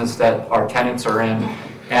the business that our tenants are in.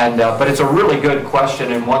 And but it's a really good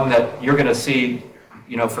question, and one that you're going to see,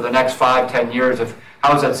 for the next 5-10 years, of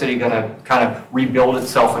how is that city going to kind of rebuild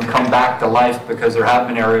itself and come back to life, because there have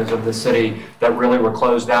been areas of the city that really were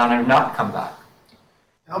closed down and have not come back.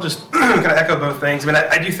 I'll just kind of echo both things. I mean,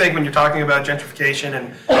 I do think when you're talking about gentrification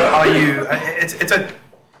and how it's a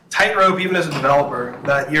tightrope, even as a developer,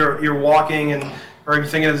 that you're walking, or you're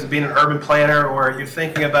thinking as being an urban planner, or you're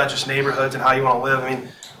thinking about just neighborhoods and how you want to live. I mean,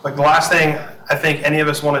 like the last thing I think any of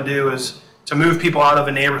us want to do is to move people out of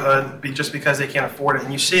a neighborhood just because they can't afford it.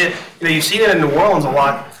 And you see it, you've seen it in New Orleans a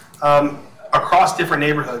lot, across different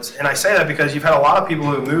neighborhoods. And I say that because you've had a lot of people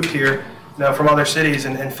who have moved here, from other cities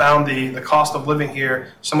and found the cost of living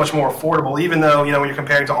here so much more affordable, even though, when you're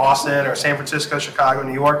comparing to Austin or San Francisco, Chicago,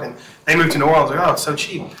 New York, and they moved to New Orleans, like, oh, it's so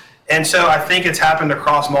cheap. And so I think it's happened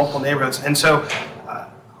across multiple neighborhoods. And so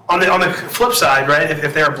on the flip side, right,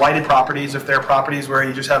 if there are blighted properties, if there are properties where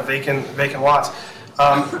you just have vacant lots,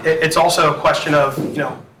 it's also a question of,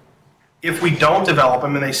 if we don't develop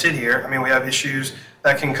them and they sit here, I mean, we have issues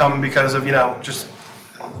that can come because of, just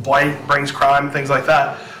blight brings crime, things like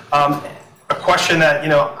that. A question that,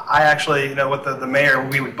 I actually, with the mayor,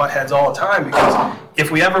 we would butt heads all the time, because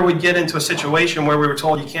if we ever would get into a situation where we were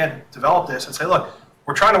told you can't develop this, and say, look,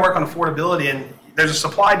 we're trying to work on affordability, and there's a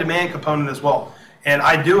supply-demand component as well. And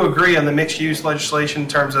I do agree on the mixed-use legislation in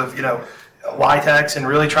terms of, LIHTC and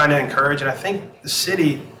really trying to encourage, and I think the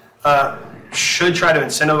city should try to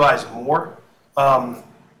incentivize more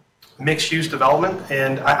mixed-use development.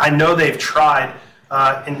 And I know they've tried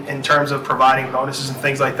in terms of providing bonuses and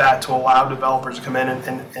things like that to allow developers to come in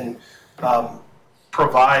and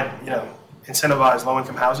provide, incentivize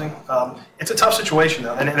low-income housing. It's a tough situation,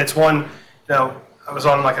 though, and it's one, I was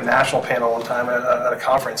on like a national panel one time at a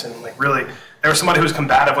conference, and like really, there was somebody who was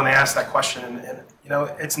combative when they asked that question, and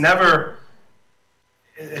it's never.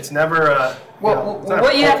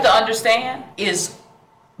 What you have to understand is,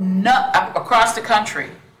 across the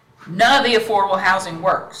country, none of the affordable housing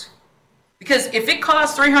works. Because if it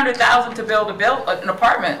costs $300,000 to build an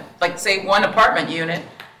apartment, like say one apartment unit,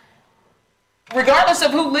 regardless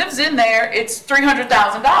of who lives in there, it's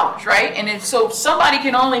 $300,000, right? And so if somebody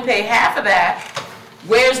can only pay half of that,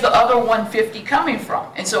 where's the other $150,000 coming from?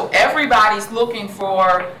 And so everybody's looking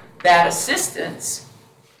for that assistance,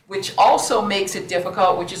 which also makes it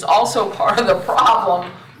difficult, which is also part of the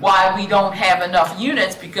problem why we don't have enough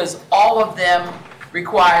units, because all of them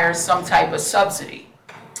require some type of subsidy.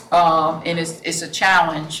 And it's a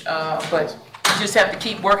challenge, but you just have to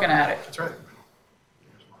keep working at it. That's right.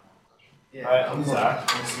 Hi, I'm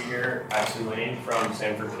Zach. I'm a senior at Tulane from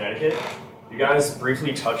Sanford, Connecticut. You guys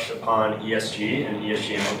briefly touched upon ESG and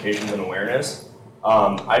ESG implications and awareness.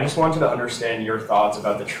 I just wanted to understand your thoughts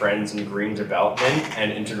about the trends in green development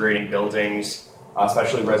and integrating buildings,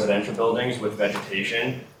 especially residential buildings, with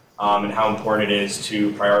vegetation, and how important it is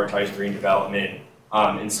to prioritize green development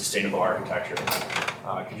in sustainable architecture.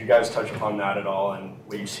 Could you guys touch upon that at all, and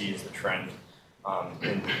what you see as the trend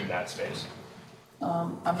in that space?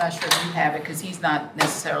 I'm not sure if you have it, because he's not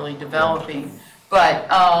necessarily developing. But,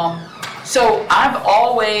 so I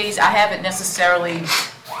haven't necessarily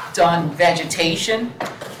done vegetation,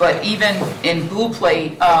 but even in Blue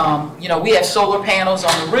Plate, we have solar panels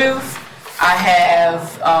on the roof. I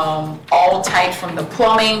have all types from the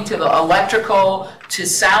plumbing to the electrical to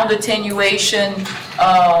sound attenuation,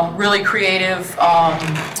 really creative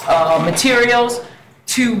materials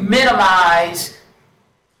to minimize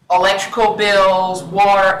electrical bills,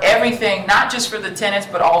 water, everything, not just for the tenants,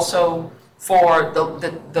 but also for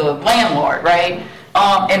the landlord, right?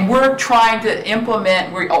 And we're trying to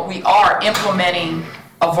implement, we are implementing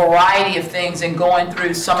a variety of things and going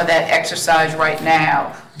through some of that exercise right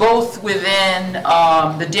now, both within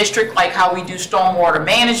the district, like how we do stormwater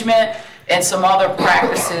management and some other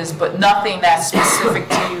practices, but nothing that's specific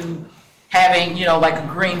to having, like a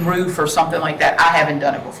green roof or something like that. I haven't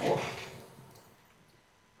done it before.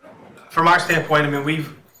 From our standpoint, I mean,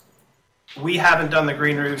 we haven't done the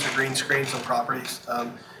green roofs or green screens on properties,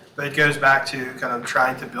 but it goes back to kind of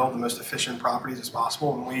trying to build the most efficient properties as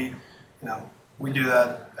possible, and we do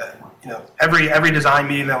that. Every design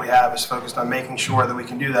meeting that we have is focused on making sure that we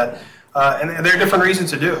can do that, and there are different reasons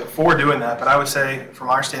to do it for doing that. But I would say, from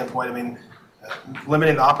our standpoint, I mean,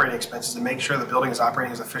 limiting the operating expenses and making sure the building is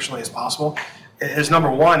operating as efficiently as possible is number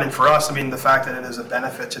one, and for us, I mean, the fact that it is a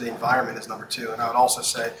benefit to the environment is number two. And I would also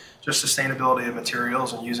say just sustainability of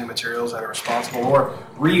materials and using materials that are responsible or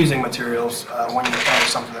reusing materials when you can is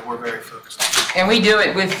something that we're very focused on. And we do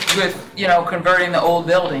it with converting the old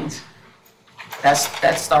buildings. That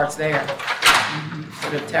starts there,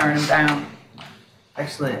 sort of tearing them down.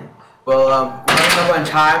 Excellent. Well, we're running up on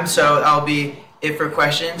time, so that'll be it for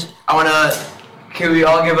questions. Can we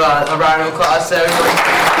all give a round of applause to everybody?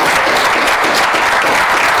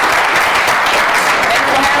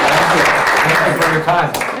 Thank you for your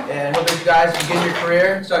time. And I hope that you guys begin your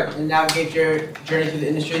career, start to navigate your journey through the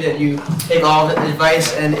industry, that you take all the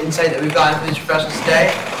advice and insight that we've gotten from these professionals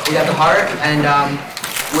today, take that to heart, and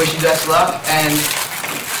wish you best of luck, and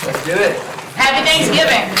let's do it. Happy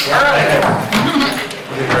Thanksgiving.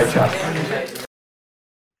 You did a great job.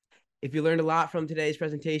 If you learned a lot from today's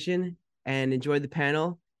presentation and enjoyed the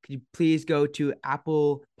panel, could you please go to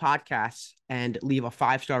Apple Podcasts and leave a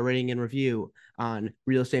 5-star rating and review on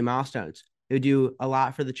Real Estate Milestones. It would do a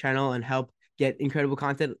lot for the channel and help get incredible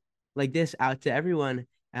content like this out to everyone.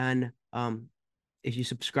 And if you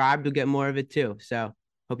subscribe, you'll get more of it too. So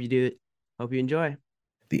hope you do it. Hope you enjoy.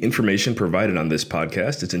 The information provided on this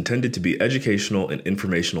podcast is intended to be educational and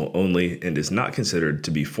informational only and is not considered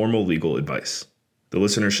to be formal legal advice. The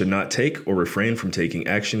listener should not take or refrain from taking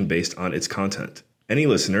action based on its content. Any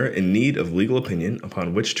listener in need of legal opinion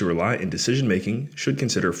upon which to rely in decision-making should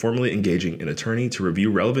consider formally engaging an attorney to review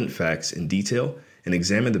relevant facts in detail and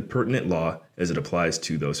examine the pertinent law as it applies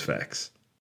to those facts.